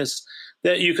Finest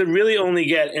that you could really only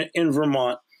get in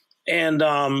Vermont. And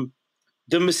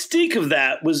the mystique of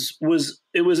that was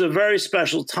it was a very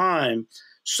special time.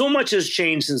 So much has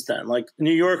changed since then. Like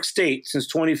New York State, since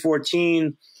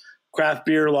 2014, craft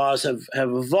beer laws have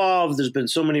evolved. There's been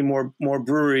so many more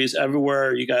breweries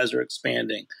everywhere. You guys are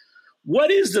expanding. What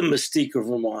is the mystique of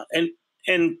Vermont?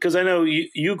 And because I know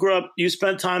you grew up, you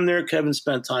spent time there, Kevin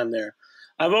spent time there.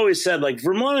 I've always said,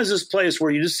 Vermont is this place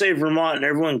where you just say Vermont and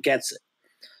everyone gets it.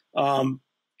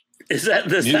 Does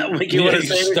that make you want to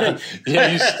say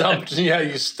anything?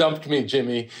 You stumped me,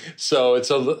 Jimmy. So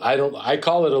I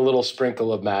call it a little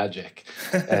sprinkle of magic.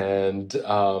 And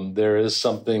there is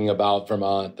something about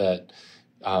Vermont that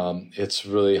it's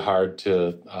really hard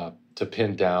to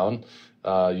pin down.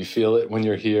 You feel it when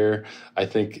you're here. I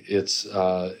think it's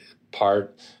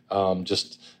part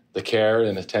just the care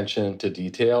and attention to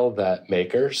detail that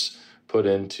makers put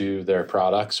into their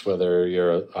products, whether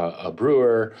you're a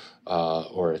brewer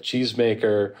or a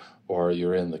cheesemaker, or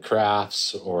you're in the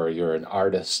crafts, or you're an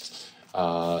artist.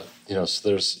 So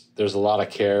there's a lot of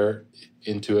care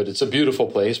into it. It's a beautiful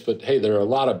place, but hey, there are a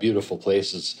lot of beautiful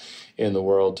places in the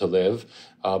world to live.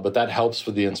 But that helps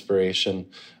with the inspiration.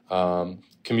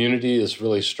 Community is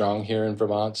really strong here in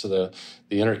Vermont, so the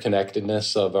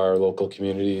interconnectedness of our local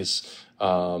communities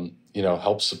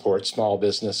helps support small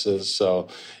businesses. So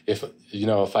if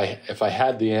I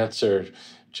had the answer,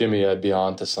 Jimmy, I'd be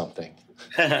on to something.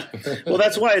 Well,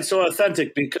 that's why it's so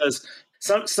authentic, because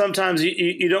sometimes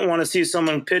you don't want to see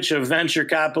someone pitch a venture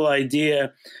capital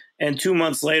idea and 2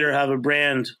 months later have a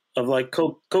brand of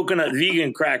coconut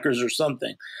vegan crackers or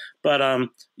something. But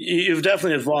you've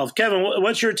definitely evolved. Kevin,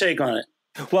 what's your take on it?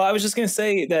 Well, I was just going to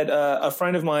say that a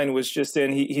friend of mine was just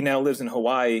he now lives in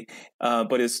Hawaii,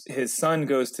 but his son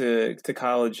goes to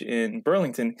college in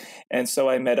Burlington. And so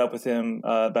I met up with him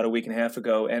about a week and a half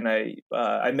ago, and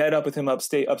I met up with him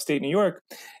upstate New York,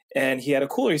 and he had a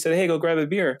cooler. He said, "Hey, go grab a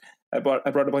beer." I brought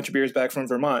a bunch of beers back from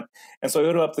Vermont. And so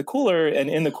I go up the cooler, and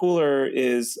in the cooler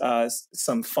is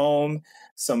some foam,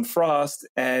 some frost,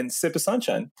 and Sip of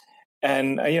Sunshine.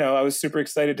 And, I was super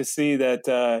excited to see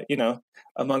that,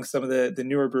 among some of the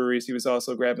newer breweries, he was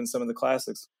also grabbing some of the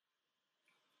classics.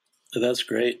 That's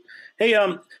great. Hey,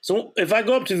 so if I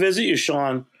go up to visit you,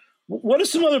 Sean, what are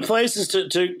some other places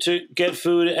to get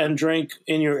food and drink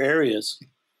in your areas?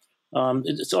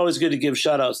 It's always good to give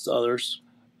shout outs to others.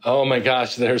 Oh my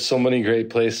gosh, there's so many great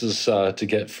places to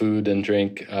get food and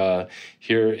drink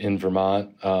here in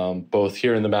Vermont, both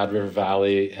here in the Mad River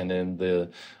Valley and in the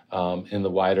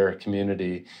wider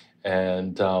community.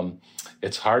 And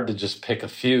it's hard to just pick a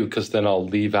few, because then I'll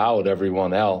leave out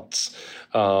everyone else.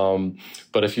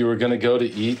 But if you were going to go to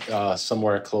eat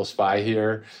somewhere close by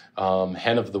here,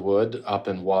 Hen of the Wood up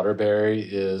in Waterbury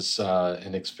is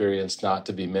an experience not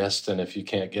to be missed. And if you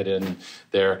can't get in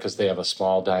there because they have a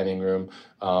small dining room,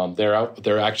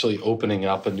 they're actually opening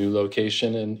up a new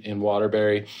location in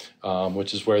Waterbury,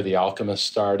 which is where the Alchemist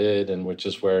started, and which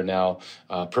is where now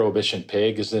Prohibition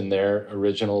Pig is in their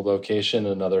original location,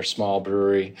 another small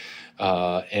brewery.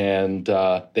 And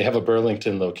they have a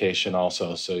Burlington location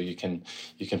also, so you can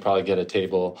probably get a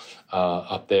table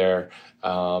up there.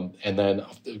 And then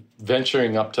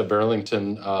venturing up to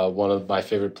Burlington, one of my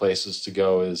favorite places to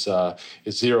go is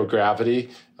Zero Gravity.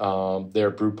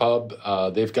 Their brew pub.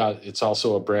 It's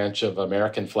also a branch of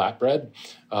American Flatbread,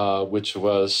 which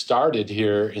was started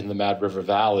here in the Mad River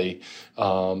Valley,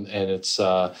 and it's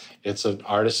an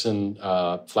artisan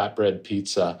flatbread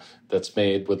pizza that's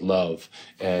made with love,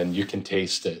 and you can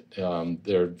taste it.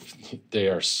 They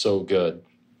are so good.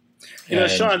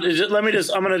 Sean, I'm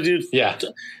going to do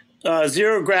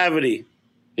Zero Gravity.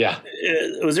 Yeah.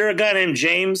 Was there a guy named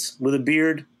James with a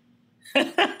beard?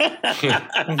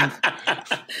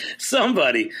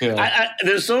 Somebody. Yeah.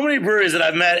 There's so many breweries that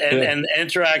I've met and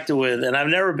interacted with, and I've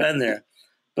never been there.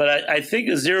 But I think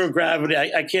of Zero Gravity.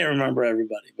 I can't remember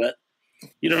everybody, but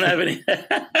you don't have any.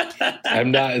 I'm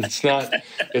not.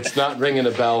 It's not ringing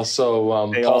a bell. So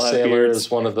Paul Saylor is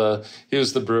he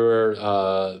was the brewer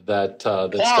that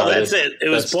started. That's it. It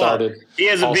was Paul. He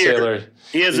has a beard. Saylor.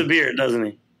 He has a beard, doesn't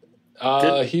he?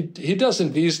 He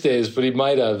doesn't these days, but he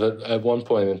might have at one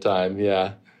point in time.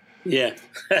 Yeah. Yeah.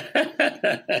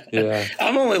 Yeah.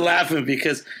 I'm only laughing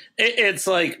because it's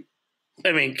like,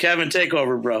 I mean, Kevin, take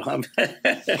over, bro. I'm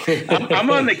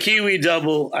on the Kiwi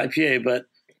Double IPA, but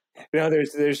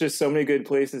there's just so many good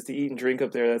places to eat and drink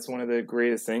up there. That's one of the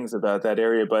greatest things about that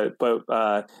area. But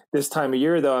this time of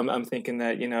year, though, I'm thinking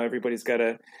that everybody's got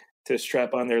to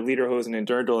strap on their lederhosen and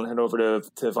dirndl and head over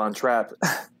to Von Trapp.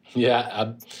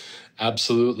 Yeah,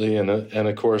 absolutely. And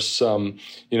of course,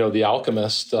 The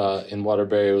Alchemist in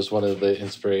Waterbury was one of the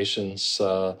inspirations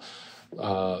for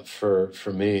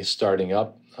me starting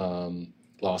up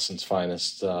Lawson's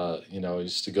Finest. I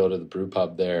used to go to the brew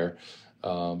pub there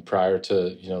prior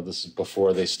to, this is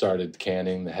before they started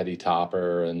canning the Heady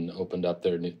Topper and opened up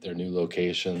their new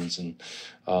locations. And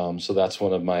so that's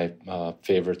one of my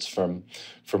favorites from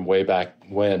way back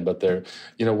when. But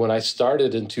when I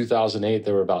started in 2008,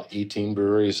 there were about 18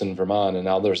 breweries in Vermont, and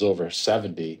now there's over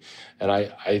 70. And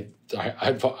I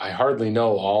hardly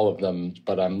know all of them,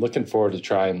 but I'm looking forward to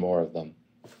trying more of them.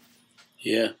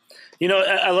 Yeah.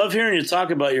 I love hearing you talk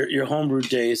about your homebrew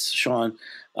days, Sean.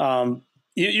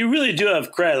 You really do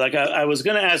have credit. Like I was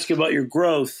going to ask you about your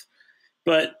growth,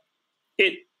 but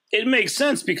it makes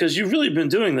sense because you've really been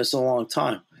doing this a long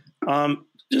time.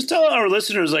 Just tell our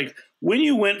listeners, like, when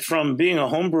you went from being a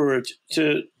home brewer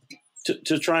to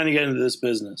trying to get into this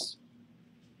business.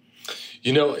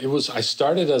 I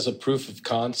started as a proof of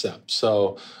concept.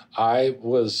 So I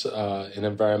was an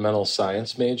environmental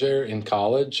science major in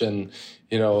college, and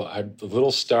I'm a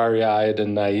little starry-eyed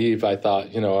and naive. I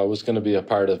thought, I was going to be a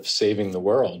part of saving the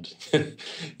world.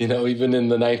 Even in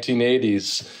the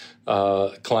 1980s,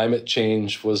 climate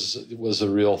change was a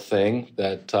real thing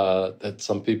that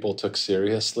some people took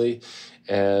seriously.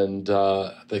 And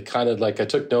they kind of I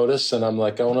took notice, and I'm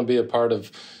like, I want to be a part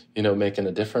of, making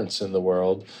a difference in the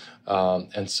world.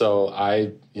 And so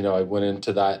I went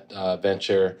into that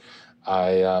venture.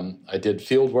 I did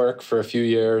field work for a few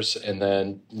years, and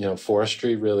then,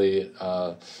 forestry really,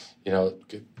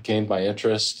 gained my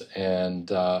interest.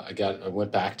 And I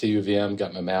went back to UVM,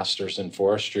 got my master's in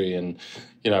forestry, and,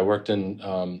 I worked in,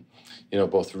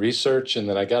 both research, and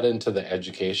then I got into the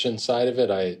education side of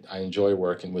it. I enjoy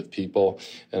working with people,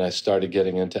 and I started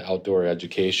getting into outdoor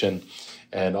education.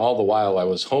 And all the while I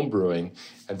was homebrewing.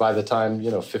 And by the time,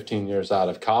 15 years out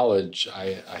of college,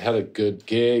 I had a good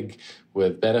gig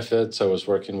with benefits. I was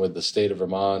working with the state of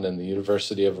Vermont and the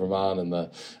University of Vermont and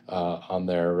on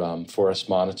their forest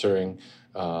monitoring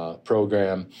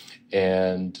program.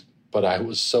 But I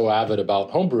was so avid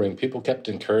about homebrewing, people kept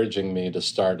encouraging me to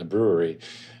start a brewery.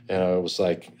 And I was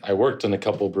like, I worked in a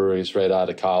couple of breweries right out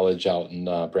of college out in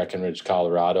Breckenridge,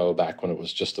 Colorado, back when it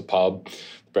was just a pub,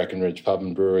 Breckenridge Pub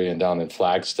and Brewery, and down in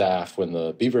Flagstaff when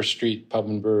the Beaver Street Pub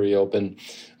and Brewery opened.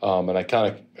 And I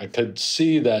could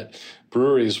see that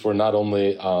breweries were not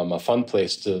only a fun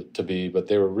place to be, but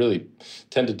they were really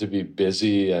tended to be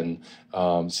busy and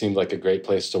seemed like a great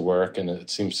place to work, and it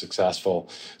seemed successful.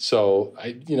 So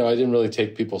I didn't really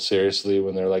take people seriously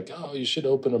when they're like, "Oh, you should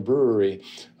open a brewery."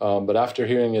 But after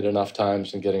hearing it enough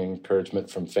times and getting encouragement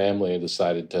from family, I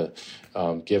decided to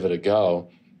give it a go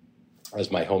as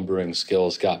my homebrewing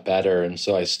skills got better. And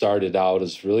so I started out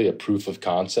as really a proof of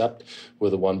concept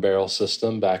with a one-barrel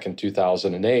system back in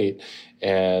 2008.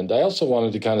 And I also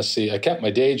wanted to kind of see, I kept my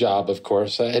day job, of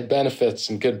course. I had benefits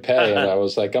and good pay, and I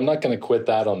was like, I'm not going to quit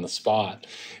that on the spot.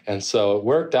 And so it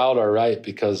worked out all right,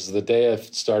 because the day I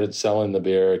started selling the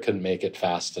beer, I couldn't make it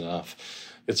fast enough.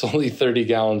 It's only 30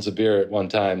 gallons of beer at one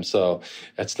time, so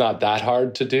it's not that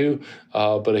hard to do.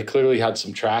 But it clearly had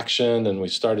some traction, and we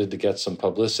started to get some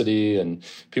publicity, and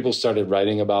people started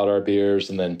writing about our beers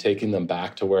and then taking them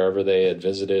back to wherever they had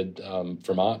visited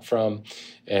Vermont from.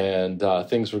 and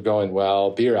things were going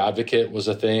well. Beer Advocate was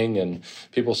a thing, and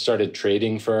people started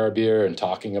trading for our beer and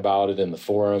talking about it in the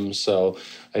forums. So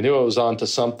I knew I was onto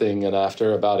something, and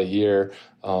after about a year,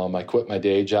 I quit my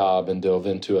day job and dove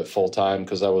into it full time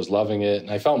because I was loving it,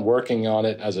 and I found working on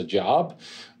it as a job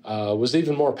was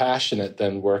even more passionate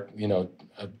than work,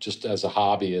 just as a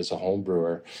hobby, as a home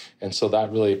brewer. And so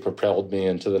that really propelled me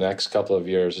into the next couple of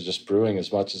years of just brewing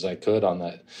as much as I could on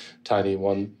that tiny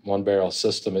one barrel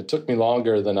system. It took me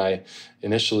longer than I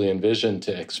initially envisioned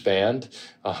to expand.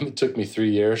 It took me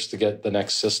 3 years to get the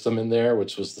next system in there,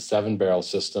 which was the 7-barrel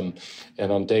system.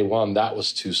 And on day one, that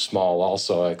was too small.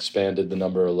 Also, I expanded the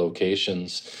number of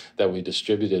locations that we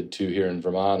distributed to here in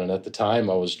Vermont. And at the time,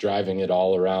 I was driving it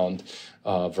all around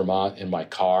Vermont in my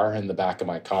car, in the back of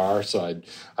my car. So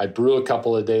I'd brew a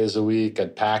couple of days a week,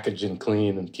 I'd package and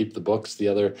clean and keep the books the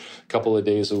other couple of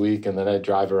days a week, and then I'd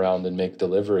drive around and make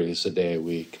deliveries a day a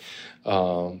week.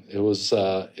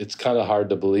 It's kind of hard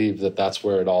to believe that that's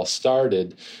where it all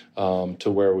started,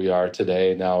 to where we are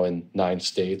today, now in 9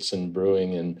 states and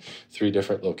brewing in 3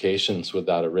 different locations, with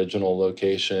that original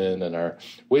location and our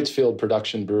Waitsfield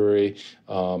production brewery,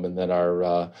 and then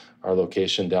our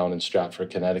location down in Stratford,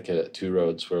 Connecticut at Two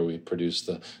Roads, where we produce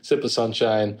the Sip of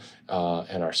Sunshine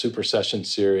and our Super Session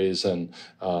series, and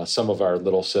some of our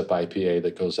Little Sip IPA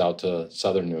that goes out to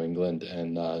southern New England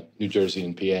and New Jersey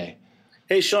and PA.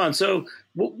 Hey, Sean, so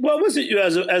what was it you,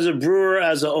 as a brewer,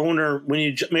 as an owner, when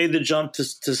you made the jump to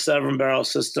 7-barrel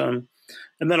system,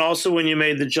 and then also when you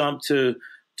made the jump to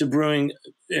brewing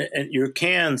your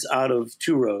cans out of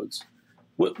Two Roads?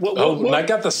 When I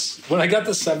got the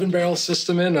 7-barrel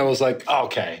system in, I was like,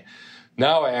 okay,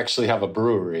 now I actually have a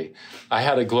brewery. I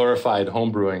had a glorified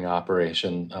home brewing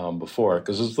operation before,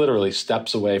 because it was literally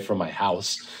steps away from my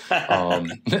house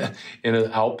in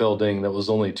an outbuilding that was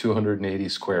only 280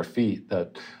 square feet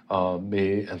that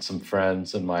me and some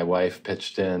friends and my wife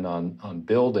pitched in on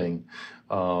building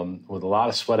with a lot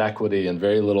of sweat equity and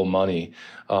very little money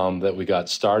that we got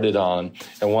started on.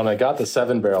 And when I got the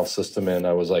 7-barrel system in,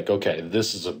 I was like, okay,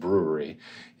 this is a brewery.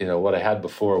 What I had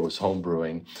before was home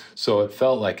brewing. So it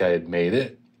felt like I had made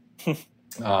it.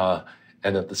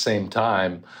 And at the same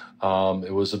time,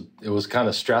 it was kind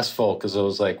of stressful, because I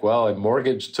was like, well, I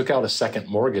took out a second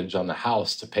mortgage on the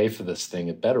house to pay for this thing.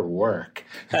 It better work.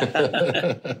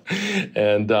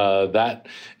 And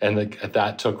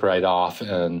that took right off.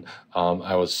 And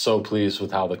I was so pleased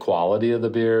with how the quality of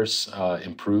the beers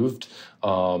improved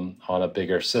on a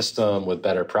bigger system with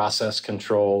better process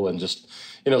control, and just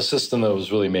system that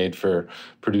was really made for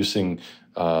producing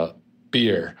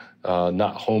beer,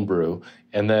 not homebrew.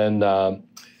 And then,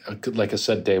 like I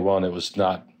said, day one, it was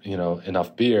not,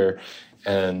 enough beer.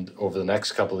 And over the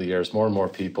next couple of years, more and more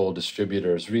people,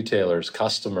 distributors, retailers,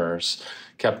 customers,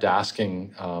 kept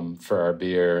asking for our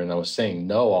beer. And I was saying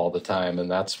no all the time.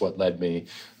 And that's what led me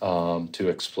to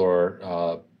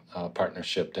explore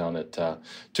partnership down at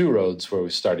Two Roads, where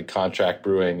we started contract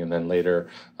brewing, and then later,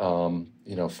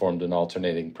 formed an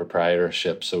alternating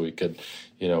proprietorship so we could,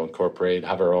 incorporate,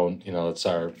 have our own, it's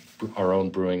our own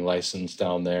brewing license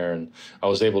down there. And I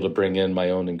was able to bring in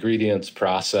my own ingredients,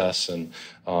 process, and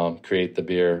create the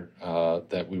beer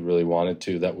that we really wanted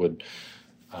to, that would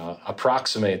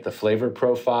approximate the flavor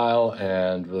profile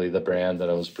and really the brand that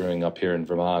I was brewing up here in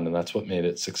Vermont. And that's what made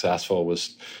it successful,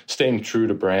 was staying true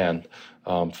to brand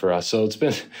for us. So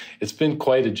it's been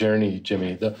quite a journey,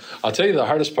 Jimmy. I'll tell you, the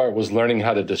hardest part was learning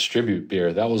how to distribute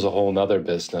beer. That was a whole nother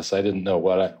business. I didn't know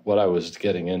what I was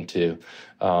getting into.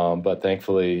 But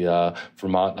thankfully,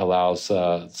 Vermont allows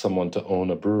someone to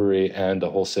own a brewery and a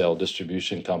wholesale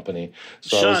distribution company.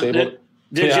 So Sean, I was able.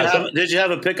 Did you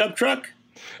have a pickup truck?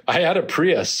 I had a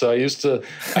Prius, so I used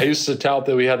to tout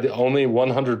that we had the only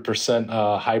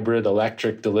 100% hybrid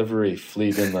electric delivery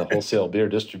fleet in the wholesale beer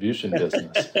distribution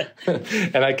business.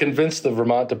 And I convinced the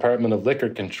Vermont Department of Liquor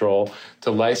Control to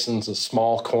license a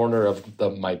small corner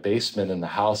of my basement in the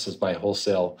house as my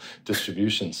wholesale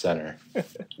distribution center.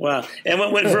 Wow! And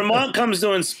when Vermont comes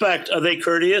to inspect, are they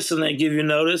courteous and they give you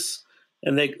notice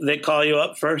and they call you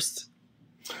up first?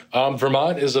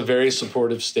 Vermont is a very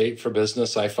supportive state for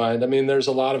business, I find. I mean, there's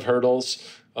a lot of hurdles.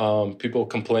 People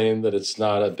complain that it's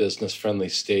not a business-friendly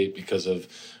state because of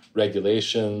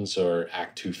regulations or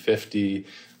Act 250.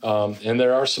 And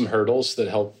there are some hurdles that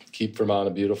help keep Vermont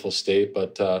a beautiful state.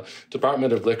 But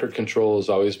Department of Liquor Control has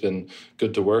always been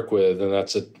good to work with, and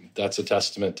that's a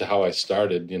testament to how I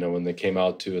started. When they came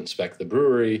out to inspect the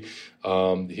brewery,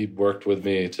 he worked with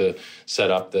me to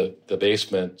set up the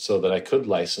basement so that I could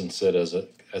license it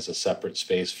as a separate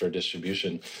space for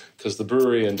distribution, because the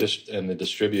brewery and the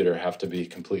distributor have to be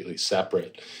completely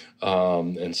separate.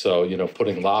 And so,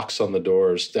 putting locks on the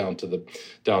doors down to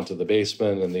the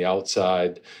basement and the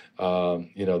outside,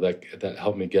 that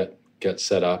helped me get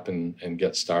set up and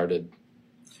get started.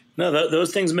 No,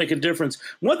 those things make a difference.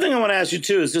 One thing I want to ask you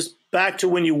too is just back to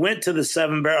when you went to the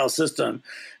 7-barrel system,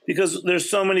 because there's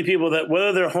so many people that,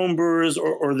 whether they're home brewers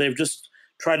or they've just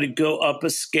tried to go up a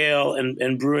scale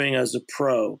and brewing as a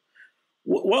pro.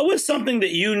 What was something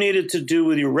that you needed to do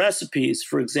with your recipes,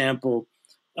 for example,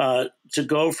 to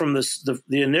go from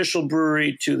the initial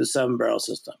brewery to the 7-barrel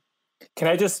system? Can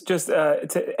I just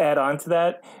to add on to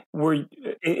that?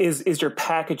 Is your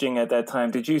packaging at that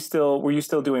time? Were you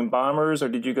still doing bombers, or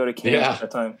did you go to cans at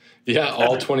that time? Yeah,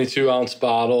 all 22-ounce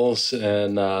bottles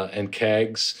and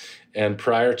kegs. And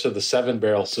prior to the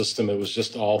 7-barrel system, it was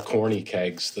just all corny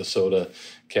kegs, the soda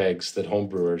kegs that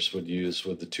homebrewers would use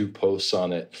with the 2 posts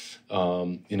on it.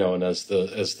 And as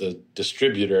the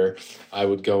distributor, I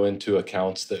would go into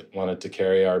accounts that wanted to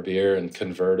carry our beer and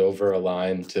convert over a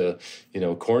line to,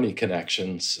 corny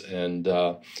connections, and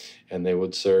they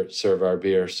would serve our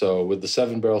beer. So with the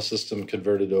 7-barrel system,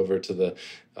 converted over to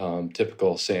the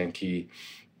typical Sankey.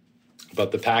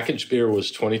 But the packaged beer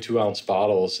was 22-ounce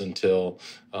bottles until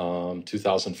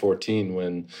 2014,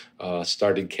 when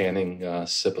started canning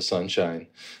Sip of Sunshine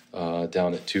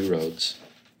down at Two Roads.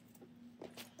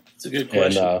 That's a good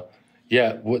question.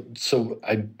 And so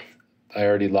I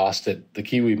already lost it. The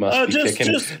Kiwi must be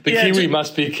kicking. The Kiwi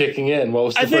must be kicking in. What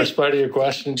was the first part of your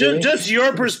question, Jimmy? Just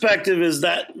your perspective is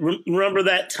that, remember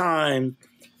that time,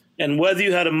 and whether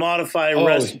you had to modify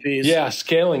recipes. Yeah,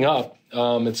 scaling up.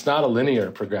 It's not a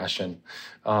linear progression.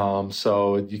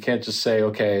 So you can't just say,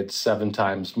 okay, it's 7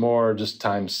 times more, just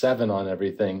times 7 on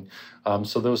everything.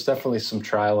 So there was definitely some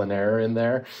trial and error in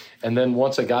there. And then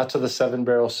once I got to the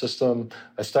 7-barrel system,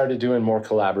 I started doing more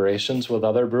collaborations with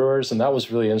other brewers, and that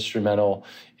was really instrumental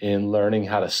in learning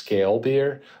how to scale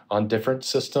beer on different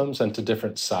systems and to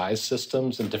different size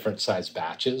systems and different size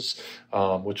batches,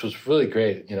 which was really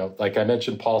great. Like I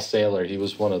mentioned, Paul Saylor, he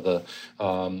was one of the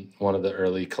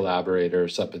early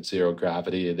collaborators up at Zero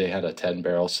Gravity. They had a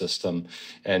 10-barrel system,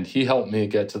 and he helped me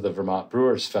get to the Vermont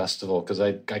Brewers Festival because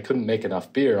I couldn't make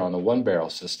enough beer on a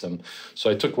 1-barrel system. So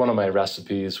I took one of my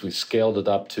recipes, we scaled it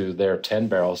up to their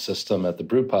 10-barrel system at the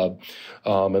brew pub,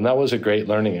 and that was a great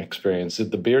learning experience.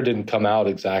 The beer didn't come out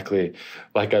exactly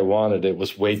like I wanted. It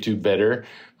was way too bitter,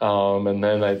 and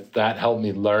then that helped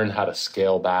me learn how to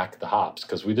scale back the hops,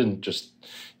 because we didn't just,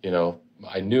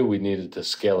 I knew we needed to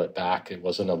scale it back. It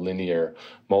wasn't a linear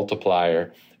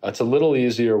multiplier. It's a little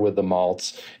easier with the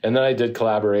malts. And then I did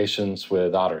collaborations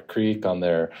with Otter Creek on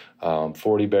their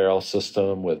 40-barrel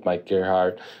system with Mike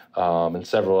Gerhardt, and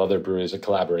several other breweries that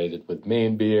collaborated with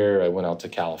Maine Beer. I went out to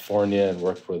California and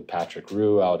worked with Patrick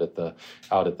Rue out at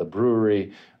the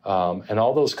brewery. And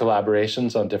all those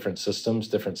collaborations on different systems,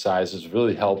 different sizes,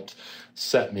 really helped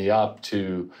set me up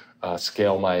to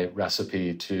scale my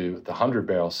recipe to the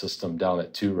 100-barrel system down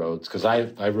at Two Roads, because I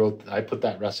put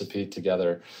that recipe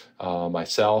together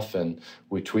myself, and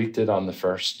we tweaked it on the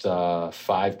first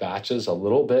 5 batches a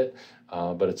little bit,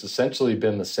 but it's essentially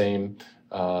been the same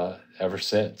ever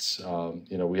since.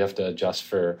 We have to adjust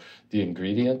for the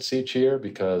ingredients each year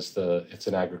because it's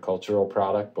an agricultural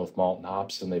product, both malt and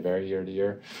hops, and they vary year to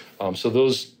year. So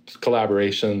those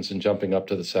collaborations and jumping up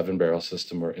to the 7-barrel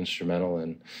system were instrumental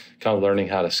in kind of learning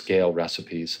how to scale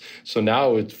recipes. So now I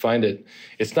would find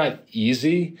it's not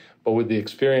easy, but with the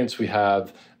experience we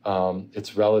have,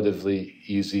 it's relatively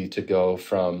easy to go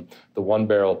from the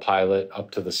 1-barrel pilot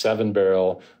up to the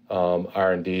 7-barrel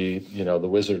R&D, the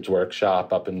Wizards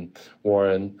Workshop up in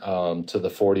Warren, to the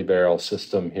 40-barrel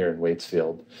system here in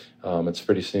Waitsfield. It's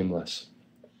pretty seamless.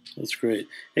 That's great.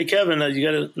 Hey, Kevin, you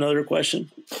got another question?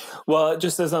 Well,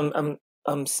 just as I'm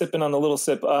sipping on the little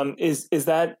sip, is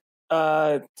that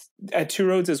at Two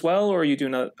Roads as well, or are you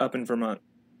doing it up in Vermont?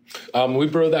 We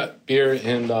brew that beer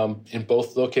in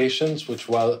both locations, which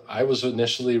while I was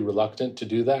initially reluctant to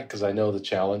do that because I know the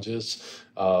challenges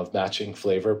of matching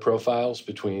flavor profiles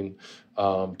between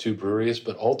 2 breweries,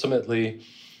 but ultimately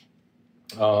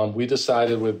we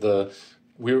decided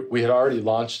we had already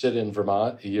launched it in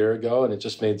Vermont a year ago, and it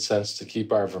just made sense to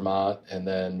keep our Vermont and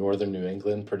then Northern New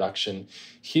England production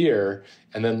here,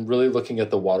 and then really looking at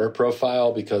the water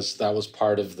profile, because that was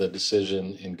part of the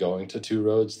decision in going to Two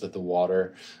Roads, that the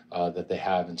water that they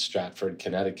have in Stratford,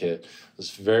 Connecticut, is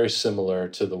very similar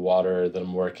to the water that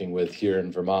I'm working with here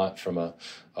in Vermont from a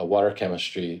water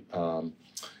chemistry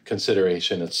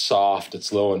consideration. It's soft,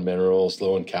 it's low in minerals,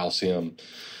 low in calcium.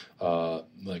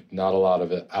 like not a lot of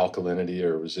alkalinity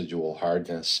or residual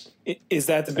hardness. Is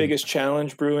that the biggest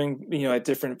challenge brewing, at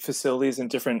different facilities and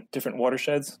different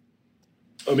watersheds?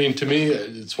 I mean, to me,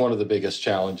 it's one of the biggest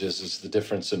challenges is the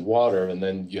difference in water, and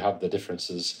then you have the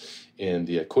differences in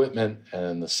the equipment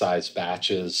and the size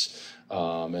batches,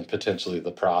 and potentially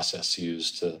the process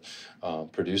used to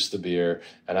produce the beer.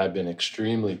 And I've been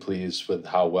extremely pleased with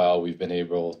how well we've been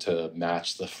able to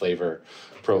match the flavor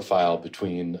profile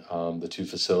between the two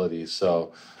facilities.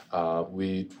 So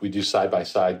we do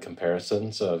side-by-side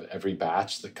comparisons of every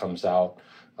batch that comes out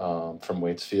from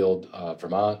Waitsfield,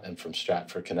 Vermont, and from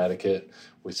Stratford, Connecticut.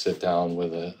 We sit down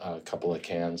with a couple of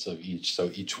cans of each. So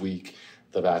each week,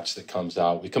 the batch that comes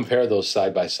out, we compare those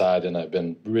side by side, and I've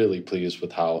been really pleased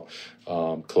with how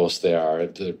close they are.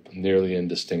 They're nearly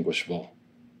indistinguishable.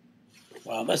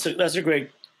 Wow, that's a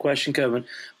great question, Kevin.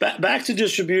 Back to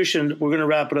distribution. We're going to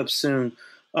wrap it up soon.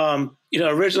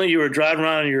 Originally you were driving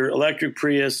around in your electric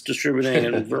Prius distributing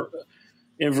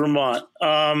in Vermont.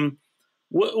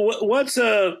 What's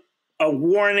a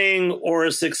warning or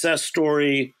a success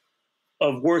story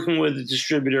of working with a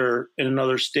distributor in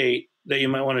another state that you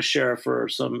might want to share for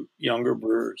some younger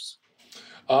brewers?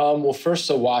 Well, first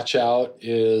to watch out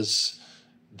is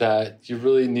that you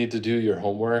really need to do your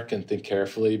homework and think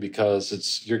carefully,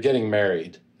 because you're getting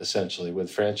married essentially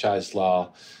with franchise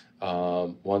law.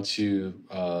 Once you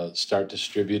start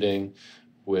distributing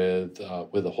with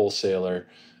a wholesaler,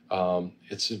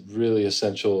 it's really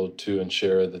essential to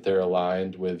ensure that they're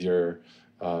aligned with your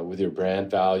brand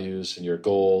values and your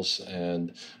goals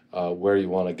and where you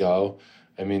want to go.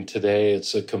 I mean, today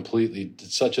it's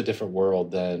such a different world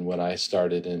than when I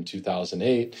started in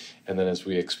 2008. And then as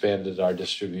we expanded our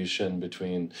distribution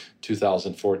between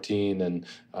 2014 and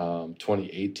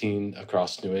 2018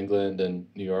 across New England and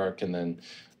New York and then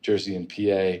Jersey and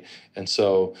PA. And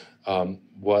so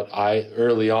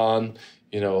early on,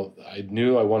 I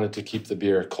knew I wanted to keep the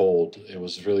beer cold. It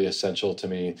was really essential to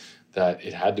me that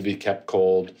it had to be kept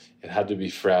cold. It had to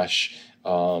be fresh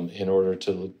in order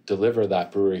to deliver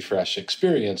that brewery fresh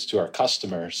experience to our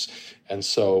customers. And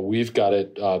so we've got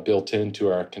it built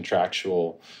into our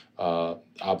contractual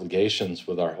obligations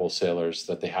with our wholesalers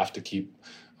that they have to keep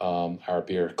our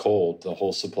beer cold. The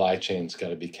whole supply chain's got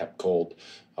to be kept cold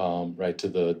right to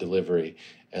the delivery.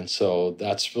 And so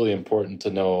that's really important to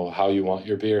know how you want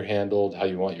your beer handled, how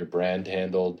you want your brand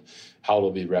handled, how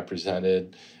it'll be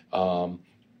represented.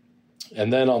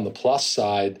 And then on the plus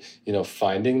side,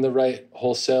 finding the right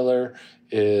wholesaler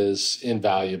is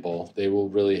invaluable. They will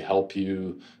really help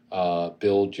you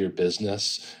build your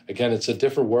business. Again, it's a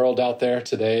different world out there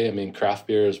today. I mean, craft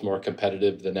beer is more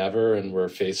competitive than ever, and we're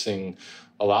facing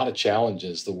a lot of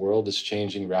challenges. The world is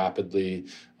changing rapidly.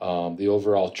 The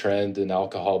overall trend in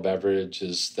alcohol beverage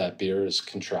is that beer is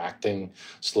contracting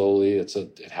slowly.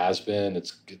 It has been.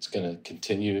 It's going to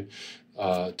continue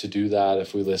to do that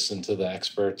if we listen to the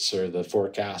experts or the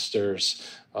forecasters.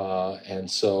 And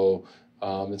so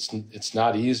it's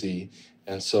not easy.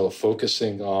 And so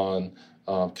focusing on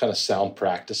kind of sound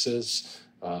practices,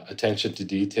 attention to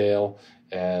detail,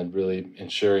 and really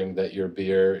ensuring that your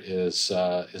beer is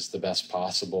the best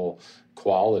possible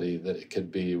quality that it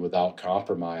could be without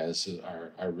compromise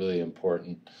are really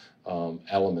important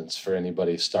elements for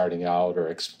anybody starting out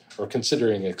or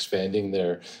considering expanding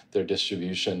their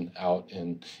distribution out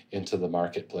into the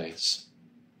marketplace.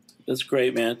 That's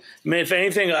great, man. I mean, if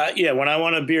anything, when I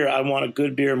want a beer, I want a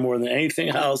good beer more than anything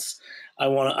else. I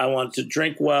want to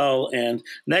drink well. And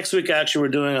next week, actually, we're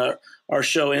doing our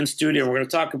show in studio. We're going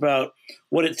to talk about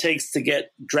what it takes to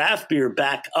get draft beer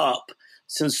back up,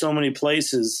 since so many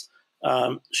places,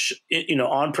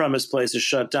 on-premise places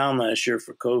shut down last year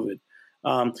for COVID.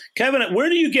 Kevin, where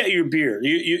do you get your beer?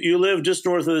 You live just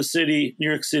north of the city, New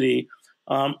York City.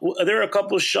 Are there a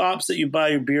couple of shops that you buy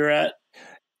your beer at?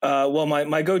 Well,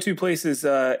 my go-to place is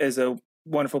a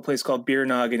wonderful place called Beer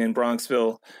Noggin in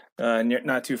Bronxville,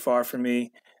 not too far from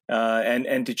me.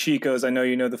 And DeChico's. I know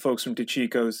you know the folks from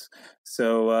DeChico's.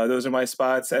 So those are my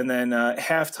spots. And then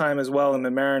Halftime as well in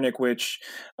Mamaroneck, which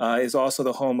is also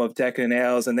the home of Decadent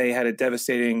Ales. And they had a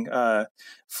devastating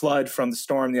flood from the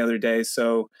storm the other day.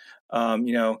 So,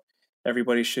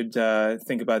 everybody should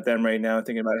think about them right now,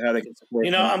 thinking about how they can support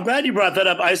them. I'm glad you brought that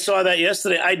up. I saw that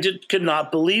yesterday. I could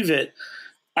not believe it.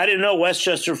 I didn't know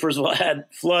Westchester, first of all, had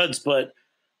floods, but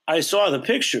I saw the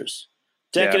pictures.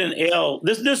 Decadent Ale.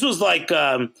 This was like,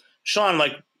 Sean,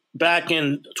 like back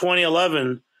in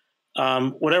 2011,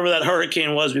 whatever that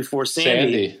hurricane was before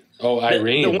Sandy. Oh,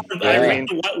 Irene. Irene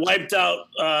wiped out.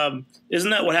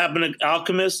 Isn't that what happened to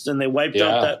Alchemist? And they wiped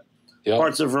out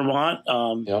parts of Vermont.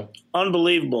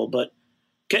 Unbelievable. But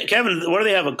Kevin, what do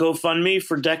they have, a GoFundMe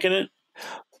for Decadent?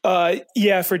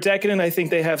 Yeah, for Decadent, I think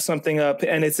they have something up,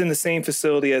 and it's in the same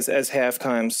facility as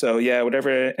Halftime. So yeah,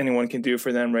 whatever anyone can do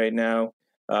for them right now.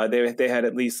 They had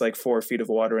at least like 4 feet of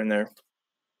water in there.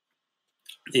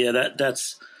 Yeah,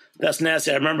 that's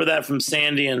nasty. I remember that from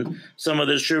Sandy and some of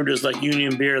the distributors like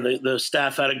Union Beer. The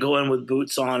staff had to go in with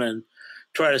boots on and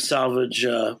try to salvage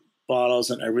bottles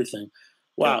and everything.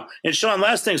 Wow. Yeah. And Sean,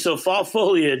 last thing. So fall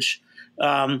foliage.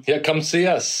 Come see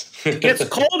us. It gets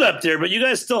cold up there, but you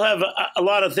guys still have a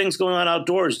lot of things going on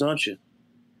outdoors, don't you?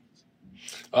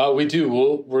 We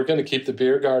do. We're going to keep the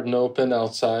beer garden open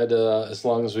outside as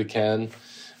long as we can.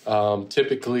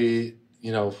 Typically,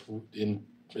 in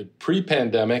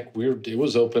pre-pandemic, it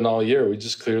was open all year. We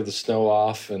just clear the snow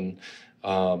off, and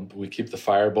we keep the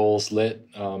fire bowls lit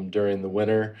during the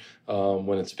winter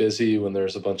when it's busy, when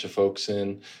there's a bunch of folks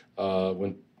in.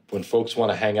 When folks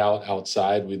want to hang out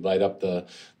outside, we'd light up the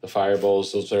fire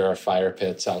bowls. Those are our fire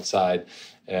pits outside.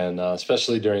 And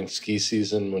especially during ski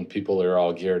season, when people are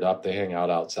all geared up, they hang out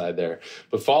outside there.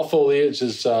 But fall foliage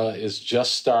is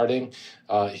just starting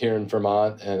here in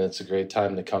Vermont, and it's a great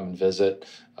time to come and visit.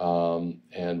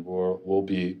 And we'll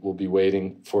be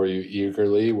waiting for you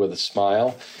eagerly with a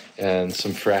smile and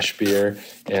some fresh beer.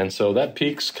 And so that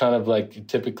peaks kind of like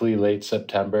typically late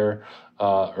September,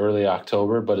 early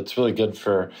October, but it's really good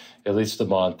for at least a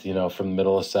month, from the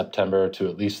middle of September to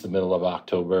at least the middle of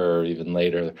October, or even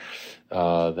later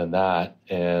than that.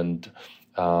 And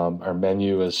our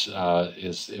menu is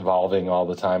evolving all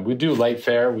the time. We do light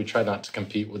fare. We try not to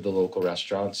compete with the local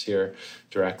restaurants here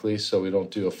directly, so we don't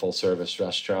do a full service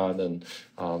restaurant. And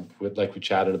like we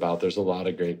chatted about, there's a lot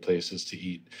of great places to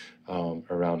eat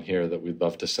around here that we'd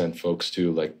love to send folks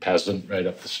to. Like Peasant right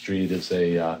up the street is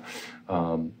a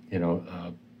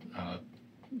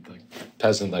like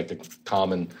Peasant, like a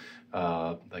common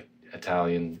like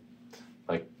Italian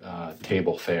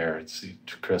table fare.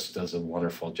 Chris does a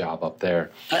wonderful job up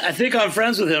there. I think I'm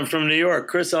friends with him from New York,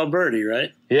 Chris Alberti,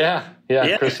 right? Yeah,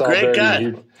 Chris great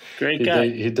Alberti. Guy. Great guy.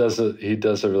 He does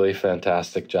a really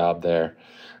fantastic job there.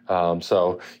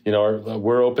 So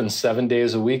we're open 7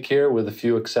 days a week here, with a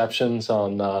few exceptions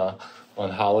on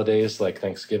holidays like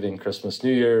Thanksgiving, Christmas,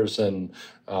 New Year's, and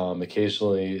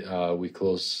occasionally we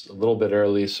close a little bit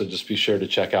early. So just be sure to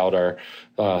check out our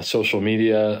social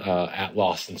media at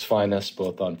Lawson's Finest,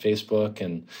 both on Facebook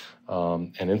and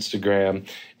Instagram.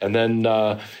 And then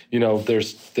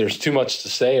there's too much to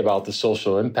say about the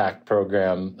social impact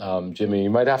program. Jimmy, you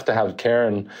might have to have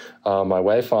Karen, my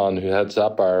wife, on, who heads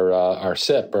up our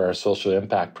SIP, or our social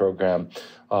impact program,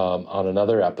 on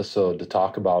another episode to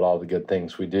talk about all the good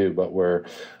things we do. But we're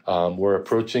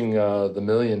approaching the $1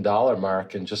 million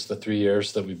mark in just the 3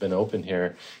 years that we've been open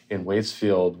here in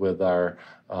Waitsfield with our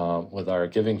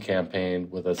giving campaign,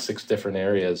 with 6 different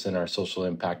areas in our social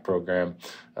impact program.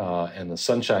 And the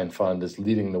Sunshine Fund is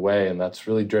leading the way, and that's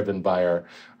really driven by our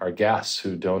guests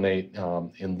who donate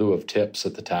in lieu of tips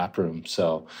at the tap room.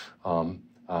 So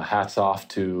hats off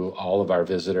to all of our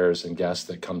visitors and guests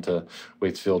that come to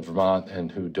Waitsfield, Vermont,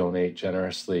 and who donate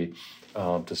generously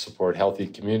to support healthy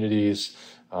communities,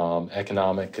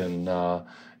 economic and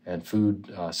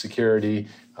food security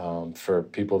for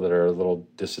people that are a little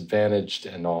disadvantaged,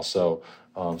 and also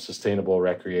sustainable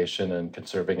recreation and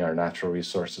conserving our natural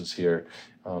resources here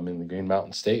in the Green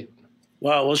Mountain State.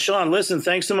 Wow. Well, Sean, listen,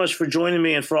 thanks so much for joining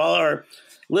me. And for all our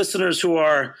listeners who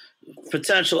are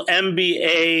potential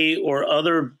MBA or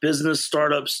other business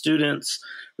startup students,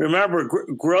 remember,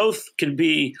 growth can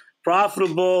be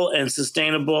profitable and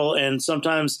sustainable, and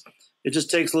sometimes it just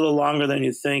takes a little longer than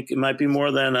you think. It might be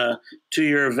more than a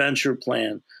 2-year venture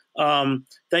plan.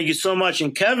 Thank you so much.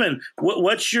 And Kevin,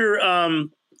 what's your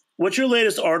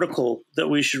latest article that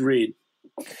we should read?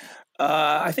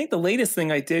 I think the latest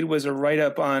thing I did was a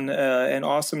write-up on an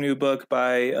awesome new book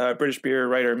by British beer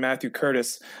writer Matthew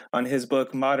Curtis on his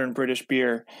book, Modern British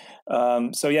Beer.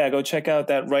 So yeah, go check out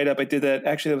that write-up. I did that.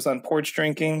 Actually, that was on Porch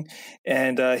Drinking,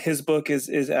 and his book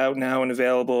is out now and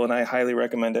available, and I highly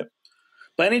recommend it.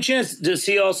 By any chance, is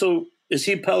he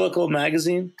Pellicle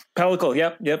Magazine? Pellicle,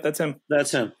 yep, that's him.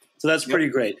 That's him. So that's pretty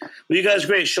great. Well, you guys are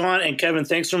great. Sean and Kevin,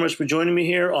 thanks so much for joining me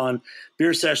here on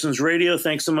Beer Sessions Radio.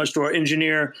 Thanks so much to our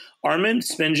engineer, Armin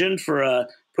Spingen, for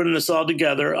putting this all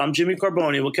together. I'm Jimmy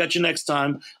Carboni. We'll catch you next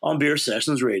time on Beer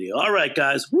Sessions Radio. All right,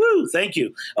 guys. Woo! Thank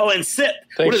you. Oh, and sip.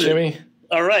 Thanks, Jimmy.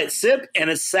 All right, sip,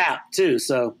 and it's sap, too.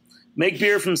 So make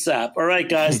beer from sap. All right,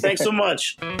 guys. Thanks so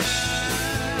much.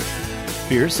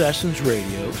 Beer Sessions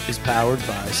Radio is powered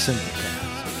by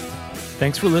Simulcast.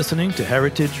 Thanks for listening to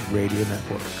Heritage Radio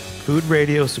Network, food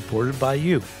radio supported by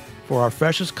you. For our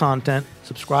freshest content,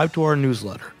 subscribe to our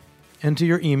newsletter. Enter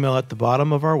your email at the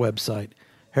bottom of our website,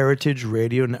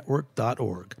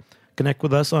 heritageradionetwork.org. Connect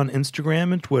with us on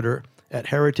Instagram and Twitter at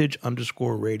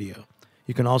heritage_radio.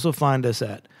 You can also find us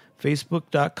at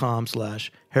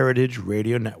facebook.com/Heritage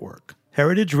Radio Network.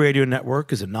 Heritage Radio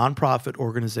Network is a nonprofit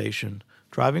organization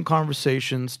driving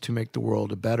conversations to make the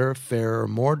world a better, fairer,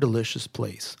 more delicious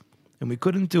place. And we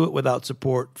couldn't do it without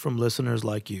support from listeners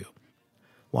like you.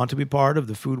 Want to be part of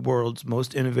the food world's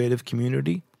most innovative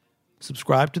community?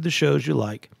 Subscribe to the shows you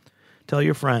like. Tell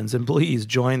your friends, and please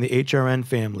join the HRN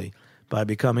family by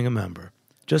becoming a member.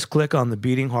 Just click on the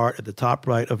beating heart at the top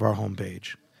right of our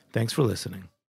homepage. Thanks for listening.